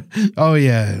 Oh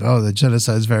yeah, the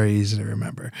genocide is very easy to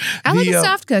remember. I like a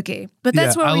soft cookie, but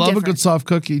that's where I we love differ. a good soft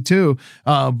cookie too.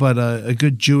 But a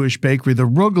good Jewish bakery, the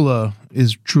Rugula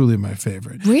is truly my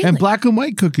favorite. Really? And black and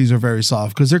white cookies are very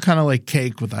soft because they're kind of like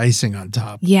cake with icing on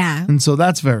top. Yeah. And so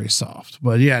that's very soft.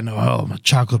 But yeah, my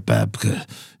chocolate babka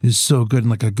is so good and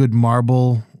like a good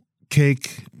marble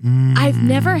cake. I've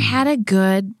never had a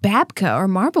good babka or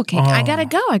marble cake. I gotta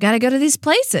go. I gotta go to these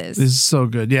places. This is so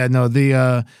good. Yeah, no,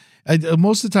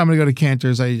 most of the time when I go to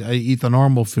Cantor's, I eat the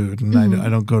normal food and I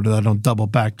don't double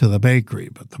back to the bakery,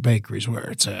 but the bakery's where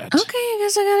it's at. Okay, I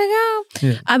guess I gotta go.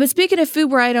 Yeah. But speaking of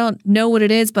food where I don't know what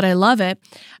it is, but I love it,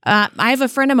 I have a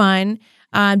friend of mine,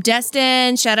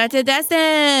 Destin. Shout out to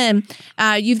Destin.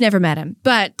 You've never met him,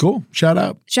 but Cool. Shout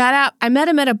out. I met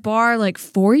him at a bar like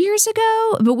 4 years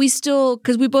ago, but we still,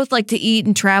 because we both like to eat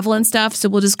and travel and stuff, so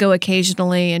we'll just go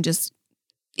occasionally and just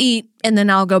eat, and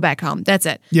then I'll go back home. That's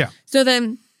it. Yeah. So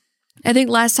then I think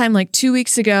last time, like 2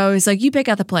 weeks ago, he's like, you pick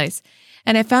out the place.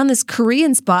 And I found this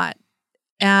Korean spot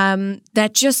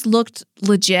that just looked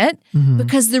legit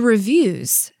because the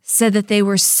reviews said that they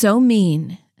were so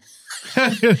mean.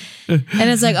 And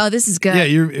it's like, oh, this is good.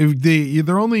 Yeah,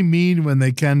 they're only mean when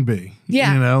they can be.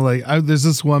 Yeah. You know, there's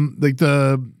this one,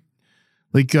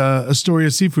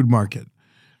 Astoria Seafood Market.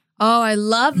 Oh, I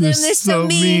love them. They're so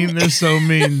mean. They're so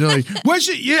mean. They're like,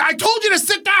 I told you to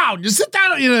sit down. Just sit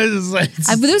down. You know, it's like.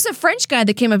 There was a French guy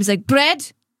that came up. He's like,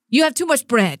 bread? You have too much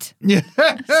bread. Yeah.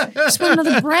 Just want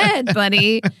another bread,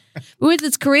 buddy. We went to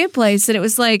this Korean place, and it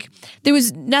was like, there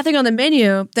was nothing on the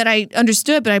menu that I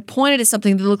understood, but I pointed at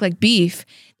something that looked like beef.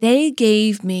 They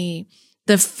gave me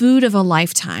the food of a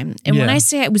lifetime. And when I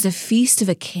say it was a feast of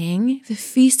a king, the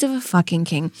feast of a fucking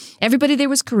king. Everybody there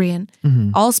was Korean,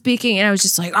 all speaking, and I was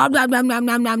just like, nom, nom, nom, nom,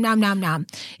 nom, nom, nom, nom, nom.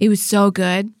 It was so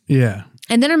good. Yeah.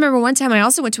 And then I remember one time I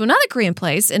also went to another Korean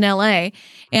place in LA,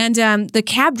 and the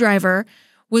cab driver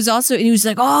was also, and he was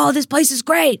like, oh, this place is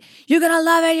great. You're going to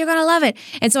love it. You're going to love it.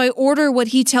 And so I order what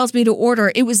he tells me to order.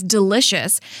 It was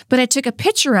delicious, but I took a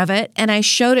picture of it and I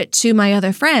showed it to my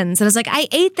other friends. And I was like, I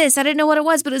ate this. I didn't know what it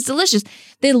was, but it's delicious.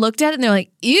 They looked at it and they're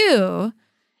like, ew,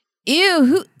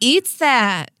 who eats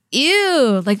that?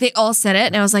 Ew. Like they all said it.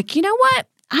 And I was like, you know what?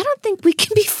 I don't think we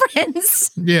can be friends.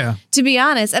 Yeah. To be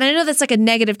honest. And I know that's like a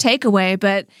negative takeaway,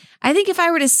 but I think if I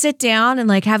were to sit down and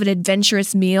like have an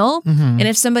adventurous meal, and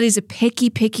if somebody's a picky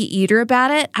eater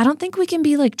about it, I don't think we can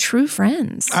be like true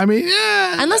friends. I mean,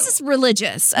 yeah. Unless it's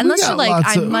religious. Unless you're like,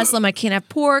 I'm Muslim, I can't have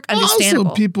pork.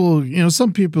 Understandable. Also, people,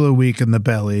 some people are weak in the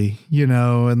belly,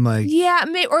 and like. Yeah.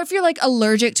 Or if you're like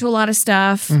allergic to a lot of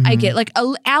stuff, I get like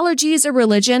allergies or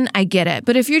religion, I get it.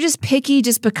 But if you're just picky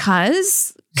just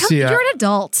because, you're an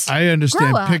adult. I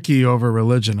understand picky over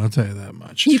religion. I'll tell you that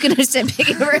much. You can understand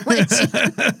picky over religion.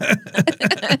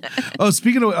 Oh,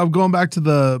 speaking of going back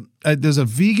to there's a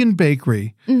vegan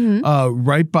bakery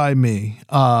right by me.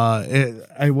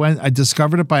 I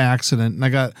discovered it by accident, and I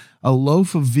got a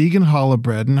loaf of vegan challah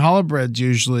bread. And challah bread's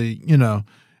usually,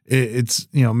 it's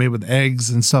made with eggs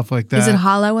and stuff like that. Is it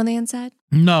hollow on the inside?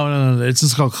 No. It's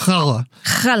just called challah.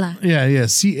 Challah. Yeah.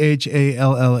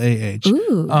 CHALLAH.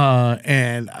 Ooh.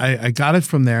 And I got it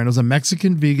from there, and it was a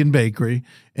Mexican vegan bakery.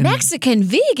 And Mexican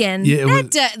vegan? Yeah,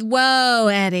 whoa,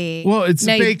 Eddie. Well, it's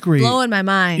a bakery. You're blowing my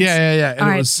mind. Yeah.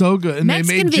 And it was so good. And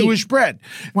Mexican they made vegan. Jewish bread.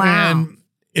 Wow. And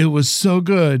it was so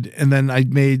good. And then I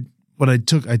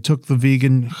took the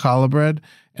vegan challah bread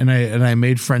and I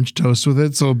made French toast with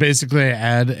it. So basically I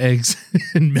add eggs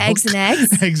and milk.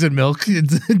 Eggs and milk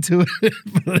into it.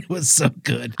 But it was so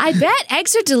good. I bet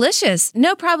eggs are delicious.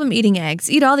 No problem eating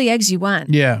eggs. Eat all the eggs you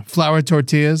want. Yeah. Flour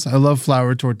tortillas. I love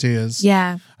flour tortillas.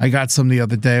 Yeah. I got some the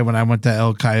other day when I went to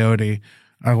El Coyote.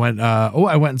 I went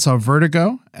and saw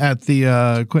Vertigo at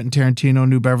the Quentin Tarantino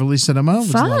New Beverly Cinema. It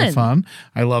was a lot of fun.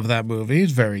 I love that movie.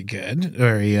 It's very good.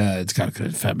 It's got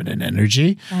good feminine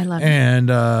energy. I love it.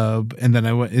 And then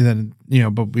I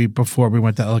went, before we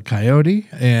went to El Coyote,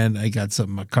 and I got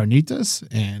some carnitas,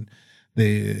 and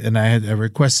I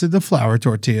requested the flour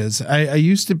tortillas. I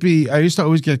used to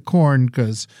always get corn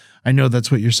because I know that's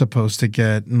what you're supposed to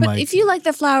get. And But if you like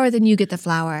the flour, then you get the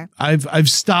flour. I've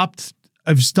stopped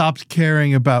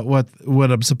caring about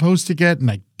what I'm supposed to get, and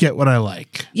I get what I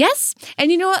like. Yes.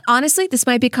 And you know what? Honestly, this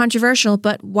might be controversial,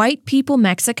 but white people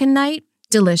Mexican night,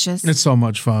 delicious. It's so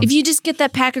much fun. If you just get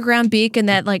that pack of ground beef and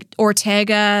that like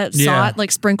Ortega salt, like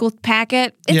sprinkled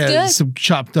packet, it's good. Some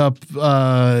chopped up,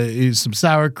 some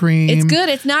sour cream. It's good.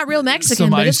 It's not real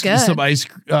Mexican, but it's good. Some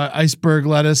iceberg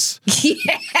lettuce.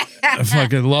 Yeah. I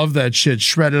fucking love that shit.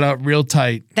 Shredded up real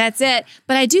tight. That's it.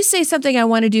 But I do say something I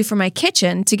want to do for my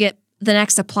kitchen to get the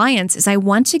next appliance is I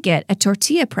want to get a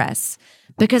tortilla press.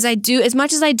 Because I do, as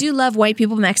much as I do love white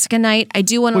people Mexican night, I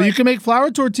do want to. Well, you can make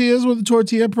flour tortillas with a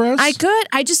tortilla press. I could.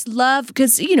 I just love,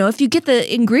 because, if you get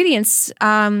the ingredients,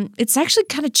 it's actually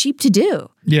kind of cheap to do.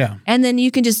 Yeah. And then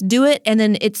you can just do it, and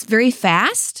then it's very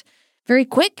fast, very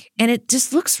quick, and it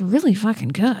just looks really fucking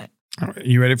good. All right,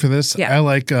 you ready for this? Yeah. I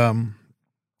like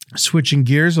switching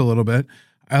gears a little bit.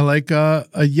 I like a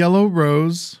yellow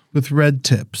rose with red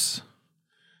tips.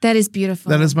 That is beautiful.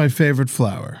 That is my favorite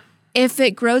flower. If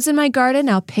it grows in my garden,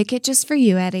 I'll pick it just for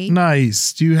you, Eddie.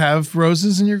 Nice. Do you have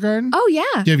roses in your garden? Oh,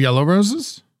 yeah. Do you have yellow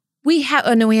roses? We have,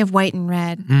 we have white and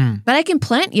red. But I can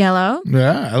plant yellow.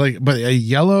 Yeah, I like, but a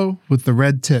yellow with the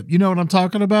red tip. You know what I'm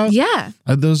talking about? Yeah.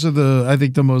 Those are I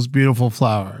think the most beautiful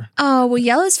flower. Oh, well,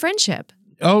 yellow is friendship.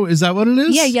 Oh, is that what it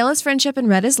is? Yeah, yellow is friendship and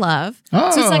red is love.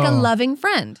 Oh. So it's like a loving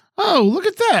friend. Oh, look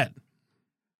at that.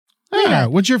 Look at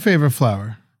that. What's your favorite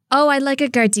flower? Oh, I like a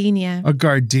gardenia. A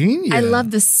gardenia? I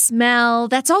love the smell.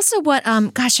 That's also what,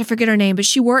 I forget her name, but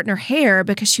she wore it in her hair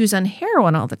because she was on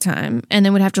heroin all the time and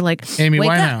then would have to Amy wake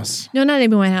Winehouse. Up. No, not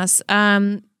Amy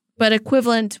Winehouse. But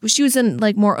equivalent, she was in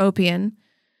more Opium.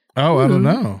 Oh, I don't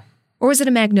know. Or was it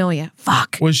a Magnolia?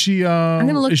 Fuck. Was she, I'm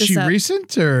going to look is this she up.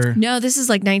 recent or? No, this is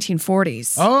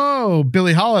 1940s. Oh,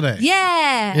 Billie Holiday.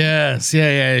 Yeah. Yes.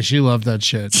 Yeah. She loved that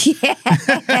shit.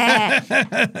 Yeah.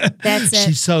 That's it.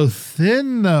 She's so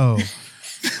thin though.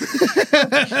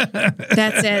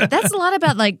 That's it. That's a lot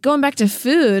about going back to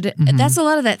food. Mm-hmm. That's a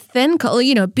lot of that thin,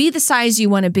 be the size you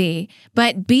want to be.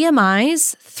 But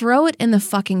BMIs, throw it in the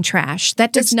fucking trash.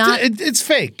 That does It's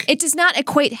fake. It does not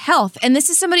equate health. And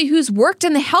this is somebody who's worked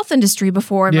in the health industry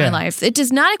before in my life. It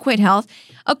does not equate health.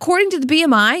 According to the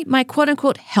BMI, my quote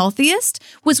unquote healthiest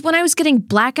was when I was getting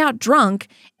blackout drunk,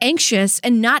 anxious,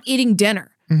 and not eating dinner.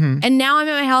 Mm-hmm. And now I'm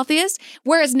at my healthiest.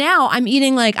 Whereas now I'm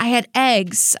eating I had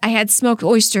eggs, I had smoked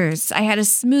oysters, I had a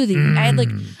smoothie, I had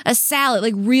a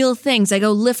salad, real things. I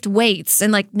go lift weights,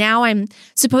 and now I'm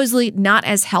supposedly not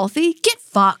as healthy. Get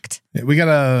fucked. We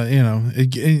gotta,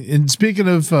 and speaking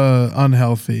of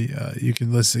unhealthy, you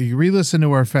can re-listen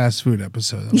to our fast food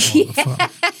episode. That was a lot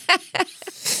of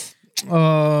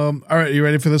fun. All right, you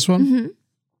ready for this one?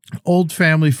 Mm-hmm. Old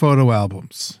family photo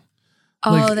albums.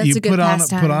 Oh, that's you a good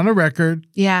pastime. Put on a record.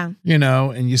 Yeah.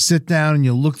 And you sit down and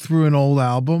you look through an old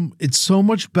album. It's so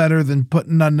much better than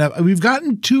putting on. We've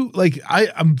gotten too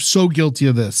I'm so guilty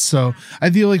of this. So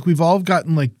I feel like we've all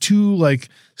gotten too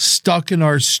stuck in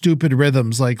our stupid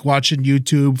rhythms, watching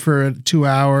YouTube for 2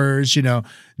 hours.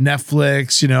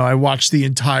 Netflix. I watched the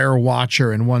entire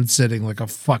Watcher in one sitting like a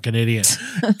fucking idiot.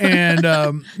 And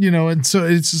and so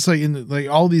it's just in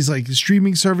all these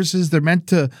streaming services. They're meant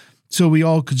to. So we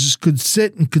all could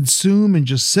sit and consume and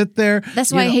just sit there.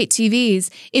 That's why I hate TVs.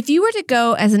 If you were to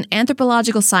go as an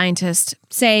anthropological scientist,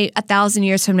 say 1,000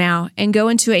 years from now, and go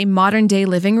into a modern day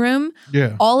living room,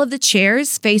 all of the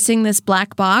chairs facing this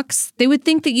black box, they would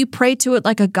think that you pray to it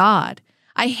like a god.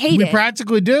 I hate it. We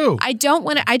practically do. I don't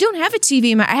have a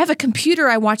TV. I have a computer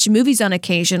I watch movies on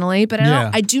occasionally, but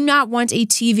I do not want a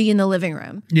TV in the living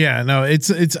room. Yeah, no, it's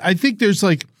I think there's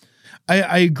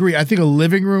I agree. I think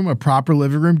a proper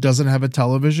living room doesn't have a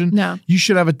television. No. You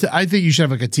should have I think you should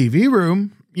have a TV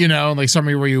room,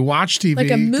 somewhere where you watch TV. Like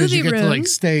a movie you get room. to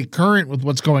stay current with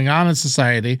what's going on in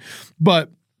society. But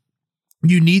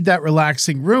you need that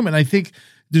relaxing room. And I think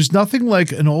there's nothing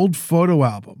like an old photo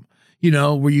album,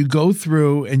 where you go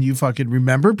through and you fucking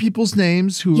remember people's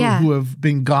names who have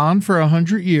been gone for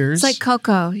 100 years. It's like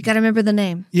Coco. You got to remember the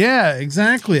name. Yeah,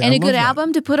 exactly. And a good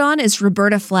album to put on is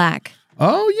Roberta Flack.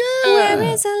 Oh, yeah.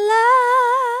 Where is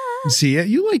a love? See,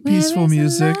 you like peaceful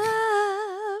music.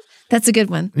 That's a good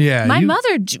one. Yeah. My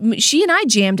mother, she and I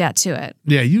jammed out to it.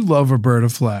 Yeah, you love Roberta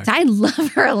Flack. I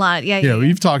love her a lot. Yeah,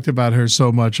 we've talked about her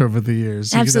so much over the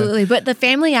years. Absolutely. But the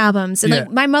family albums, and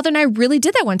my mother and I really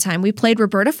did that one time. We played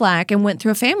Roberta Flack and went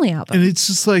through a family album. And it's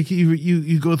just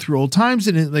you go through old times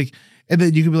and And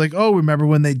then you can be like, oh, remember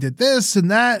when they did this and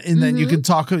that? And then you can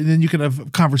talk, and then you can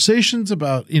have conversations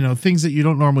about, things that you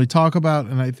don't normally talk about.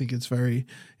 And I think it's very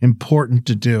important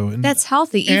to do. And That's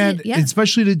healthy. And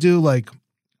especially to do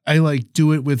I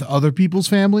do it with other people's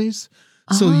families.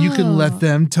 So you can let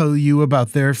them tell you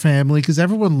about their family, because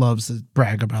everyone loves to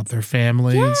brag about their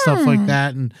family and stuff like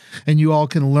that. And you all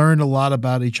can learn a lot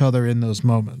about each other in those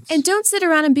moments. And don't sit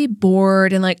around and be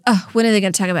bored and like, oh, when are they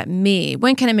going to talk about me?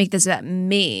 When can I make this about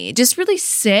me? Just really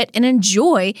sit and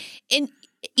enjoy. And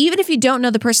even if you don't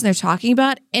know the person they're talking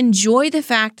about, enjoy the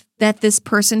fact that this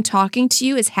person talking to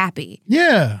you is happy.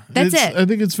 Yeah. That's it. I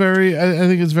think it's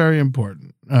very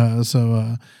important.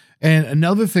 And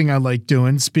another thing I like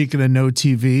doing, speaking of no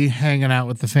TV, hanging out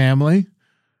with the family,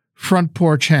 front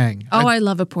porch hang. Oh, I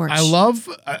love a porch. I love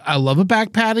a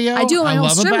back patio. I do. I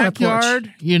love a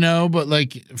backyard, but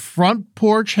like front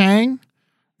porch hang,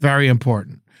 very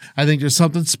important. I think there's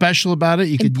something special about it.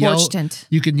 You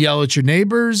can yell at your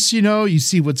neighbors, you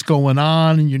see what's going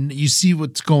on, and you see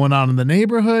what's going on in the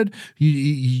neighborhood.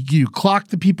 You clock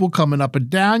the people coming up and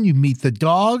down. You meet the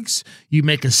dogs. You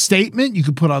make a statement. You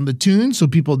can put on the tune so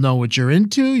people know what you're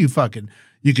into. You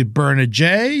could burn a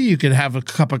J. You could have a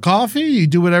cup of coffee. You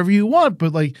do whatever you want.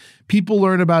 But like, people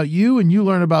learn about you and you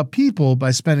learn about people by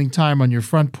spending time on your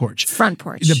front porch.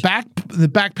 The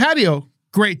back patio.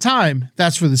 Great time.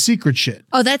 That's for the secret shit.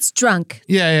 Oh, that's drunk.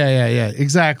 Yeah.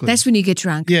 Exactly. That's when you get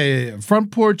drunk. Yeah.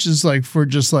 Front porch is like for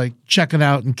just like checking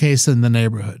out in case in the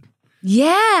neighborhood.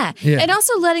 Yeah. And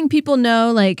also letting people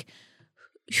know like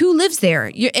who lives there.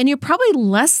 You're probably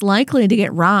less likely to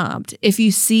get robbed if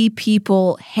you see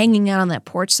people hanging out on that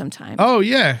porch sometimes. Oh,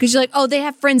 yeah. Because you're like, oh, they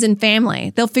have friends and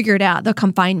family. They'll figure it out. They'll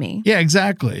come find me. Yeah,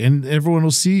 exactly. And everyone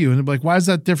will see you and they'll be like, why is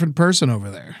that different person over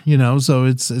there? So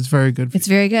it's very good. It's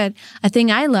very good. A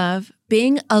thing I love,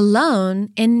 being alone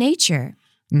in nature.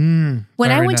 When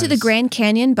I went to the Grand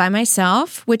Canyon by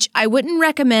myself, which I wouldn't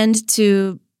recommend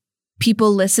to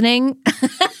people listening,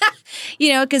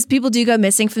 because people do go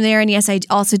missing from there. And yes, I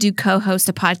also do co-host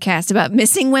a podcast about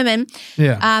missing women.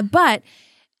 Yeah. But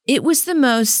it was the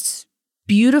most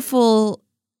beautiful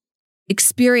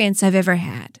experience I've ever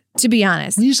had, to be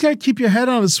honest. You just got to keep your head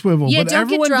on a swivel. Yeah, but don't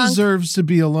everyone get drunk. deserves to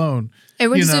be alone.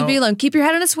 Everyone deserves to be alone. Keep your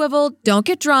head on a swivel. Don't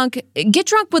get drunk. Get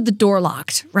drunk with the door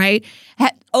locked, right?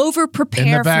 Over-prepare.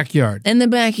 In the backyard. In the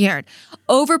backyard.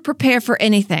 Over-prepare for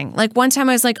anything. Like one time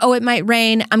I was like, oh, it might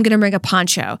rain. I'm going to bring a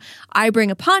poncho. I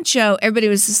bring a poncho. Everybody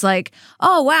was just like,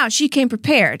 oh, wow, she came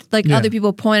prepared. Like other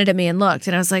people pointed at me and looked.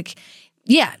 And I was like,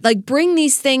 yeah, like bring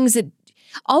these things that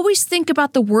always think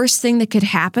about the worst thing that could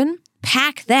happen.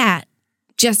 Pack that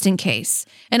just in case.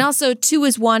 And also 2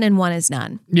 is 1 and 1 is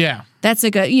none. Yeah. That's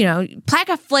a good, pack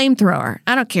a flamethrower.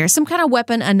 I don't care. Some kind of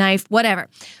weapon, a knife, whatever.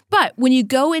 But when you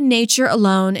go in nature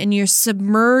alone and you're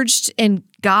submerged in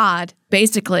God,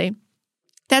 basically,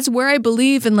 that's where I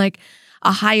believe in like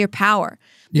a higher power.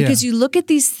 Because you look at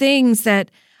these things that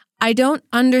I don't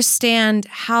understand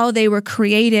how they were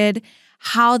created,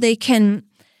 how they can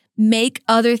make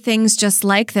other things just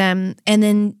like them, and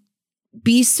then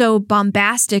be so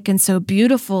bombastic and so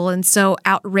beautiful and so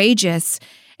outrageous.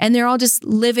 And they're all just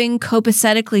living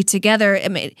copacetically together. I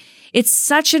mean, it's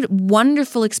such a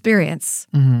wonderful experience.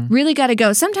 Really got to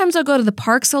go. Sometimes I'll go to the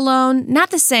parks alone.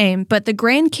 Not the same, but the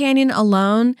Grand Canyon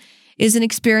alone is an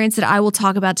experience that I will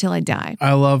talk about till I die.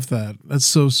 I love that. That's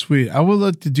so sweet. I would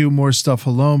like to do more stuff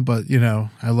alone, but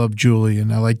I love Julie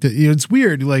and I like to, it's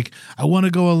weird. Like I want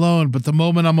to go alone, but the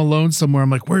moment I'm alone somewhere, I'm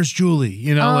like, where's Julie?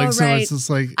 So it's just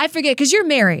like, I forget because you're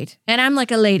married and I'm like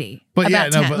a lady. But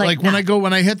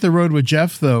when I hit the road with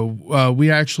Jeff though, we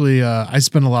actually, I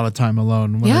spend a lot of time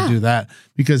alone when I do that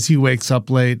because he wakes up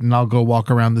late and I'll go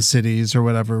walk around the cities or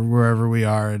whatever, wherever we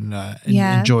are and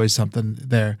enjoy something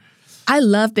there. I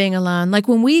love being alone. Like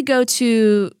when we go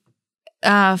to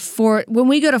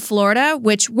Florida,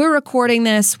 which we're recording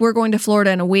this, we're going to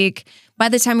Florida in a week. By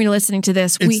the time you're listening to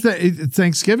this, it's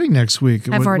Thanksgiving next week.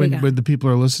 When the people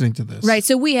are listening to this, right?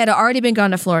 So we had already been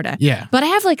gone to Florida. Yeah, but I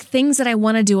have like things that I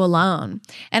want to do alone,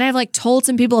 and I've like told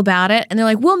some people about it, and they're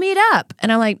like, "We'll meet up,"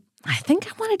 and I'm like, I think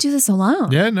I want to do this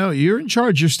alone. Yeah, no, you're in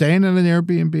charge. You're staying in an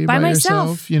Airbnb by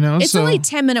myself. It's only a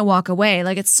 10-minute walk away.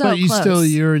 Like it's so close.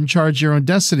 You're in charge of your own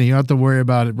destiny. You don't have to worry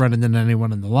about it running into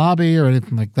anyone in the lobby or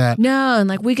anything like that. No, and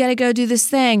like we got to go do this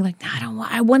thing. Like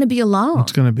I want to be alone.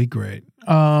 It's going to be great.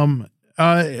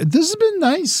 This has been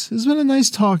nice. It's been a nice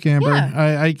talk, Amber.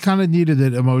 Yeah. I kind of needed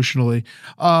it emotionally.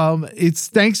 It's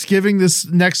Thanksgiving this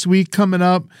next week coming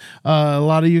up. A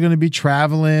lot of you are going to be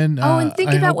traveling. And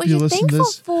think about what you're thankful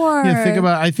for. Yeah, think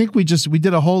about. I think we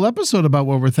did a whole episode about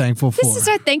what we're thankful for. This is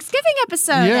our Thanksgiving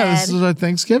episode. Yeah, this is our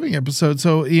Thanksgiving episode.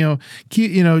 So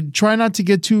try not to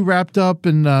get too wrapped up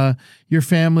in your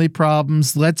family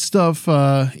problems. Let stuff.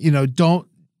 Don't.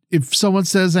 If someone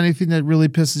says anything that really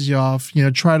pisses you off,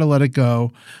 try to let it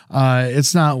go.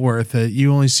 It's not worth it.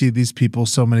 You only see these people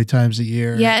so many times a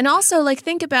year. Yeah, and also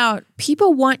think about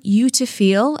people want you to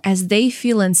feel as they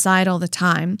feel inside all the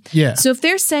time. Yeah. So if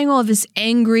they're saying all of this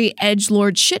angry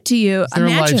edgelord shit to you, Their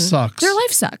imagine life sucks. Their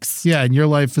life sucks. Yeah, and your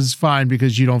life is fine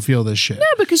because you don't feel this shit. No,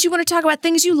 because you want to talk about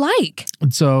things you like.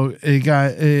 And so,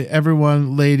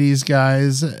 everyone, ladies,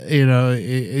 guys, I'm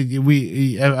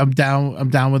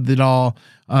down with it all.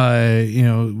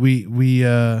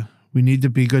 We need to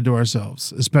be good to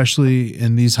ourselves, especially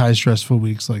in these high stressful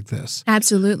weeks like this.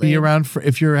 Absolutely. Be around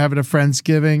if you're having a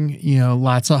Friendsgiving,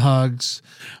 lots of hugs.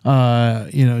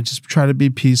 Just try to be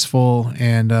peaceful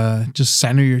and just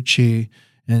center your chi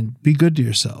and be good to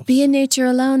yourself. Be in nature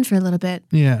alone for a little bit.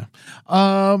 Yeah.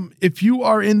 If you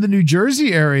are in the New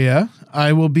Jersey area,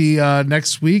 I will be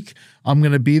next week. I'm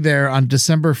going to be there on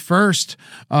December 1st.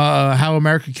 How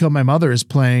America Killed My Mother is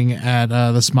playing at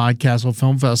the Smodcastle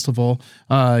Film Festival,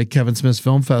 Kevin Smith's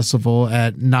Film Festival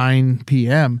at 9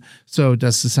 p.m. So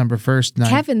that's December 1st.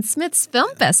 Kevin Smith's Film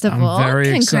Festival. I'm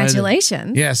very Congratulations.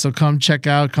 excited. Yeah, so come check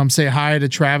out. Come say hi to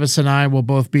Travis and I. We'll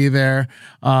both be there.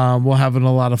 We'll have a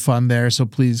lot of fun there. So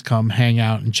please come hang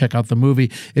out and check out the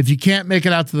movie. If you can't make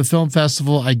it out to the film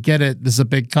festival, I get it. This is a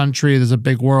big country. There's a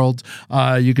big world.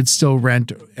 You could still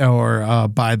rent or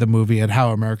buy the movie at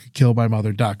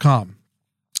howamericakilledmymother.com.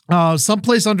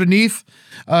 Someplace underneath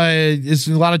is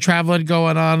a lot of traveling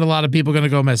going on. A lot of people going to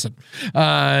go missing.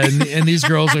 And these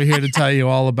girls are here to tell you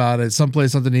all about it.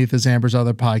 Someplace underneath is Amber's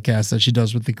other podcast that she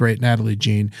does with the great Natalie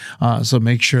Jean. So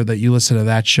make sure that you listen to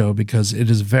that show because it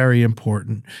is very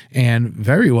important and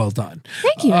very well done.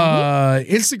 Thank you.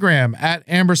 Instagram at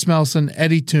Amber Smelson,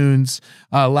 Eddie Tunes,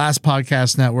 Last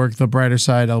Podcast Network, The Brighter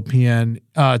Side LPN,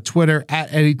 Twitter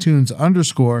at Eddie Tunes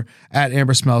 _ at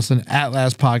Amber Smelson, at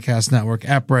Last Podcast Network,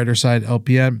 at Brighter Side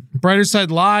LPN. Brighter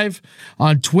Side Live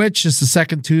on Twitch is the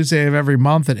second Tuesday of every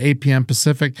month at 8 p.m.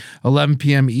 Pacific, 11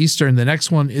 p.m. Eastern. The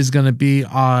next one is going to be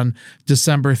on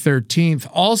December 13th.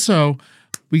 Also,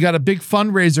 we got a big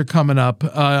fundraiser coming up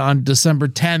on December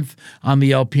 10th on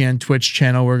the LPN Twitch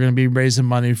channel. We're going to be raising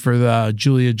money for the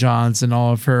Julia Johns and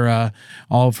all of her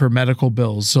medical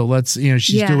bills. So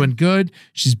she's doing good.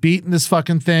 She's beating this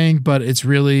fucking thing, but it's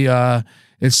really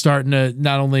it's starting to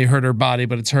not only hurt her body,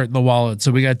 but it's hurting the wallet.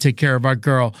 So we got to take care of our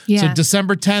girl. Yeah. So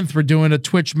December 10th, we're doing a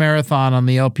Twitch marathon on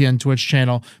the LPN Twitch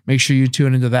channel. Make sure you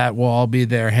tune into that. We'll all be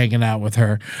there hanging out with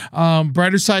her.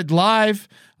 Brighter Side Live.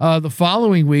 The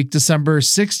following week, December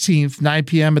 16th, 9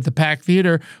 p.m. at the Pack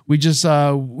Theater. We just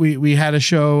we had a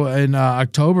show in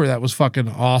October that was fucking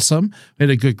awesome. We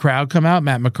had a good crowd come out.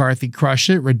 Matt McCarthy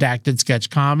crushed it. Redacted sketch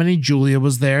comedy. Julia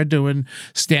was there doing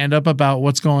stand-up about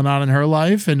what's going on in her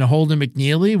life. And Holden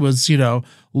McNeely was,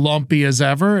 lumpy as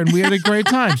ever. And we had a great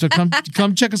time. So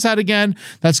come check us out again.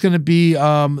 That's going to be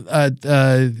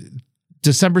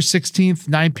December 16th,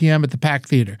 9 p.m. at the Pack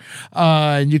Theater.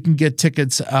 And you can get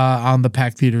tickets on the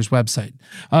Pack Theater's website.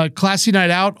 Classy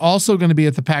Night Out, also going to be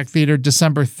at the Pack Theater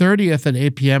December 30th at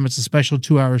 8 p.m. It's a special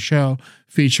 2-hour show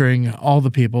featuring all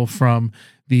the people from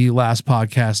the Last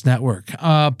Podcast Network.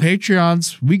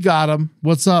 Patreons, we got them.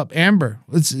 What's up? Amber,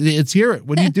 let's hear it.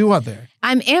 What do you do out there?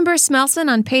 I'm Amber Smelson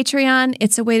on Patreon.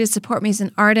 It's a way to support me as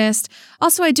an artist.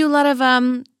 Also, I do a lot of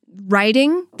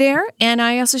writing there, and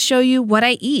I also show you what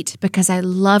I eat because I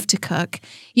love to cook.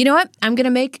 You know what? I'm going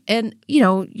to make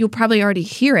you'll probably already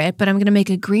hear it, but I'm going to make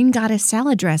a Green Goddess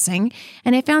salad dressing,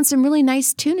 and I found some really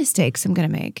nice tuna steaks I'm going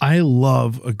to make. I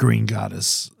love a Green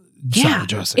Goddess salad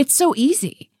dressing. It's so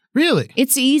easy. Really?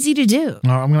 It's easy to do.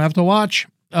 I'm going to have to watch.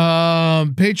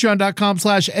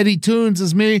 Patreon.com/Eddie Tunes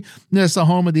is me. That's the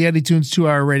home of the Eddie Tunes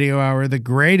 2-hour radio hour, the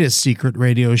greatest secret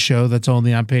radio show that's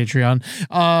only on Patreon.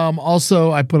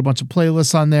 Also, I put a bunch of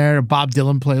playlists on there. A Bob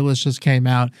Dylan playlist just came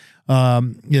out.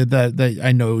 That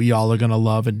I know y'all are going to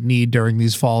love and need during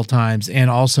these fall times. And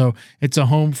also, it's a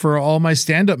home for all my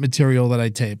stand-up material that I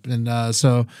tape. And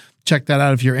so check that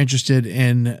out if you're interested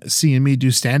in seeing me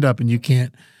do stand-up and you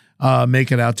can't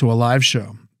make it out to a live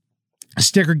show.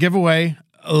 Sticker giveaway.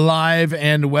 Live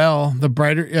and well, the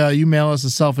brighter you mail us a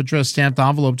self-addressed stamped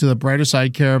envelope to the Brighter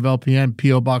Side, care of LPN,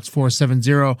 P.O. Box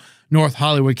 470, North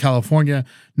Hollywood, California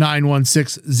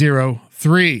 91605.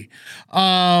 3.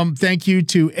 Thank you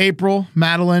to April,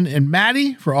 Madeline, and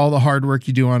Maddie for all the hard work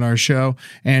you do on our show.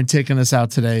 And taking us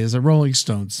out today is a Rolling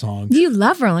Stones song. You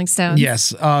love Rolling Stones. Yes.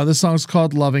 The song's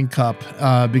called Loving Cup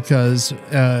because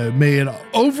may it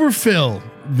overfill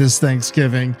this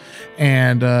Thanksgiving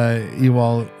and you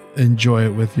all enjoy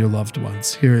it with your loved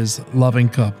ones. Here is Loving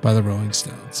Cup by the Rolling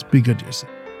Stones. Be good to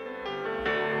yourself.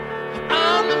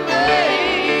 On the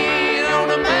main, on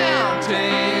the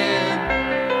mountain,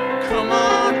 come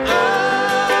on up.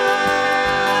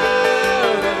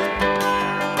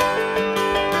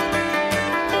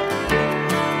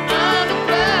 On the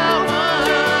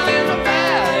flower in the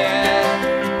valley,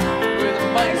 with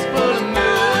a face full of mud.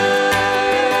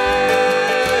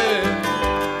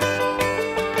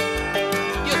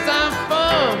 Yes, I'm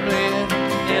fumbling,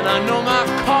 and I know my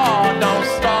car don't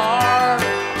start.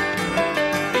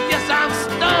 Yes, I'm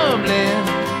stumbling,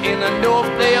 and I know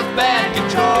I play a bad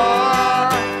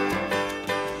guitar.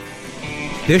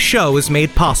 This show is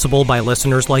made possible by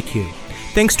listeners like you.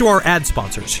 Thanks to our ad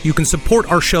sponsors, you can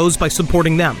support our shows by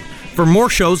supporting them. For more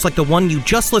shows like the one you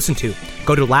just listened to,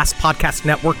 go to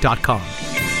lastpodcastnetwork.com.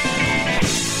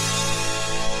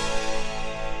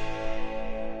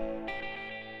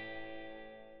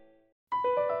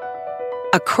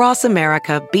 Across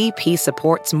America, BP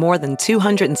supports more than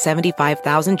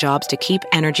 275,000 jobs to keep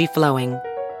energy flowing.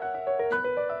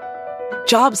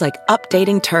 Jobs like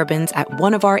updating turbines at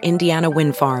one of our Indiana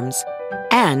wind farms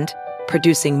and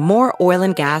producing more oil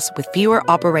and gas with fewer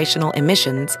operational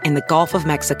emissions in the Gulf of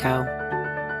Mexico.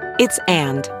 It's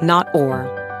and, not or.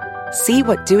 See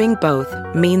what doing both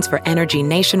means for energy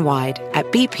nationwide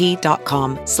at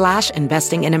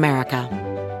bp.com/investing in America.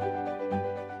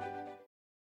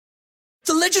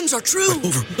 The legends are true.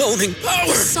 Overwhelming power!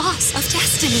 The sauce of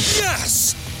destiny.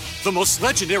 Yes! The most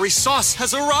legendary sauce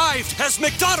has arrived as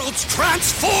McDonald's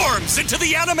transforms into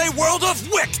the anime world of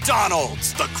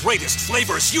WickDonald's. The greatest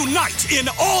flavors unite in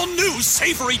all new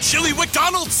savory chili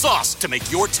McDonald's sauce to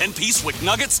make your 10-piece Wick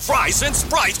Nuggets, fries, and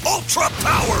Sprite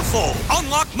ultra-powerful.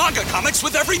 Unlock manga comics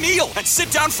with every meal and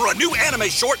sit down for a new anime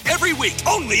short every week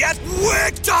only at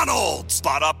WickDonald's.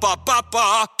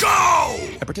 Ba-da-ba-ba-ba, go!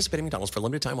 At participating McDonald's for a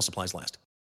limited time while supplies last.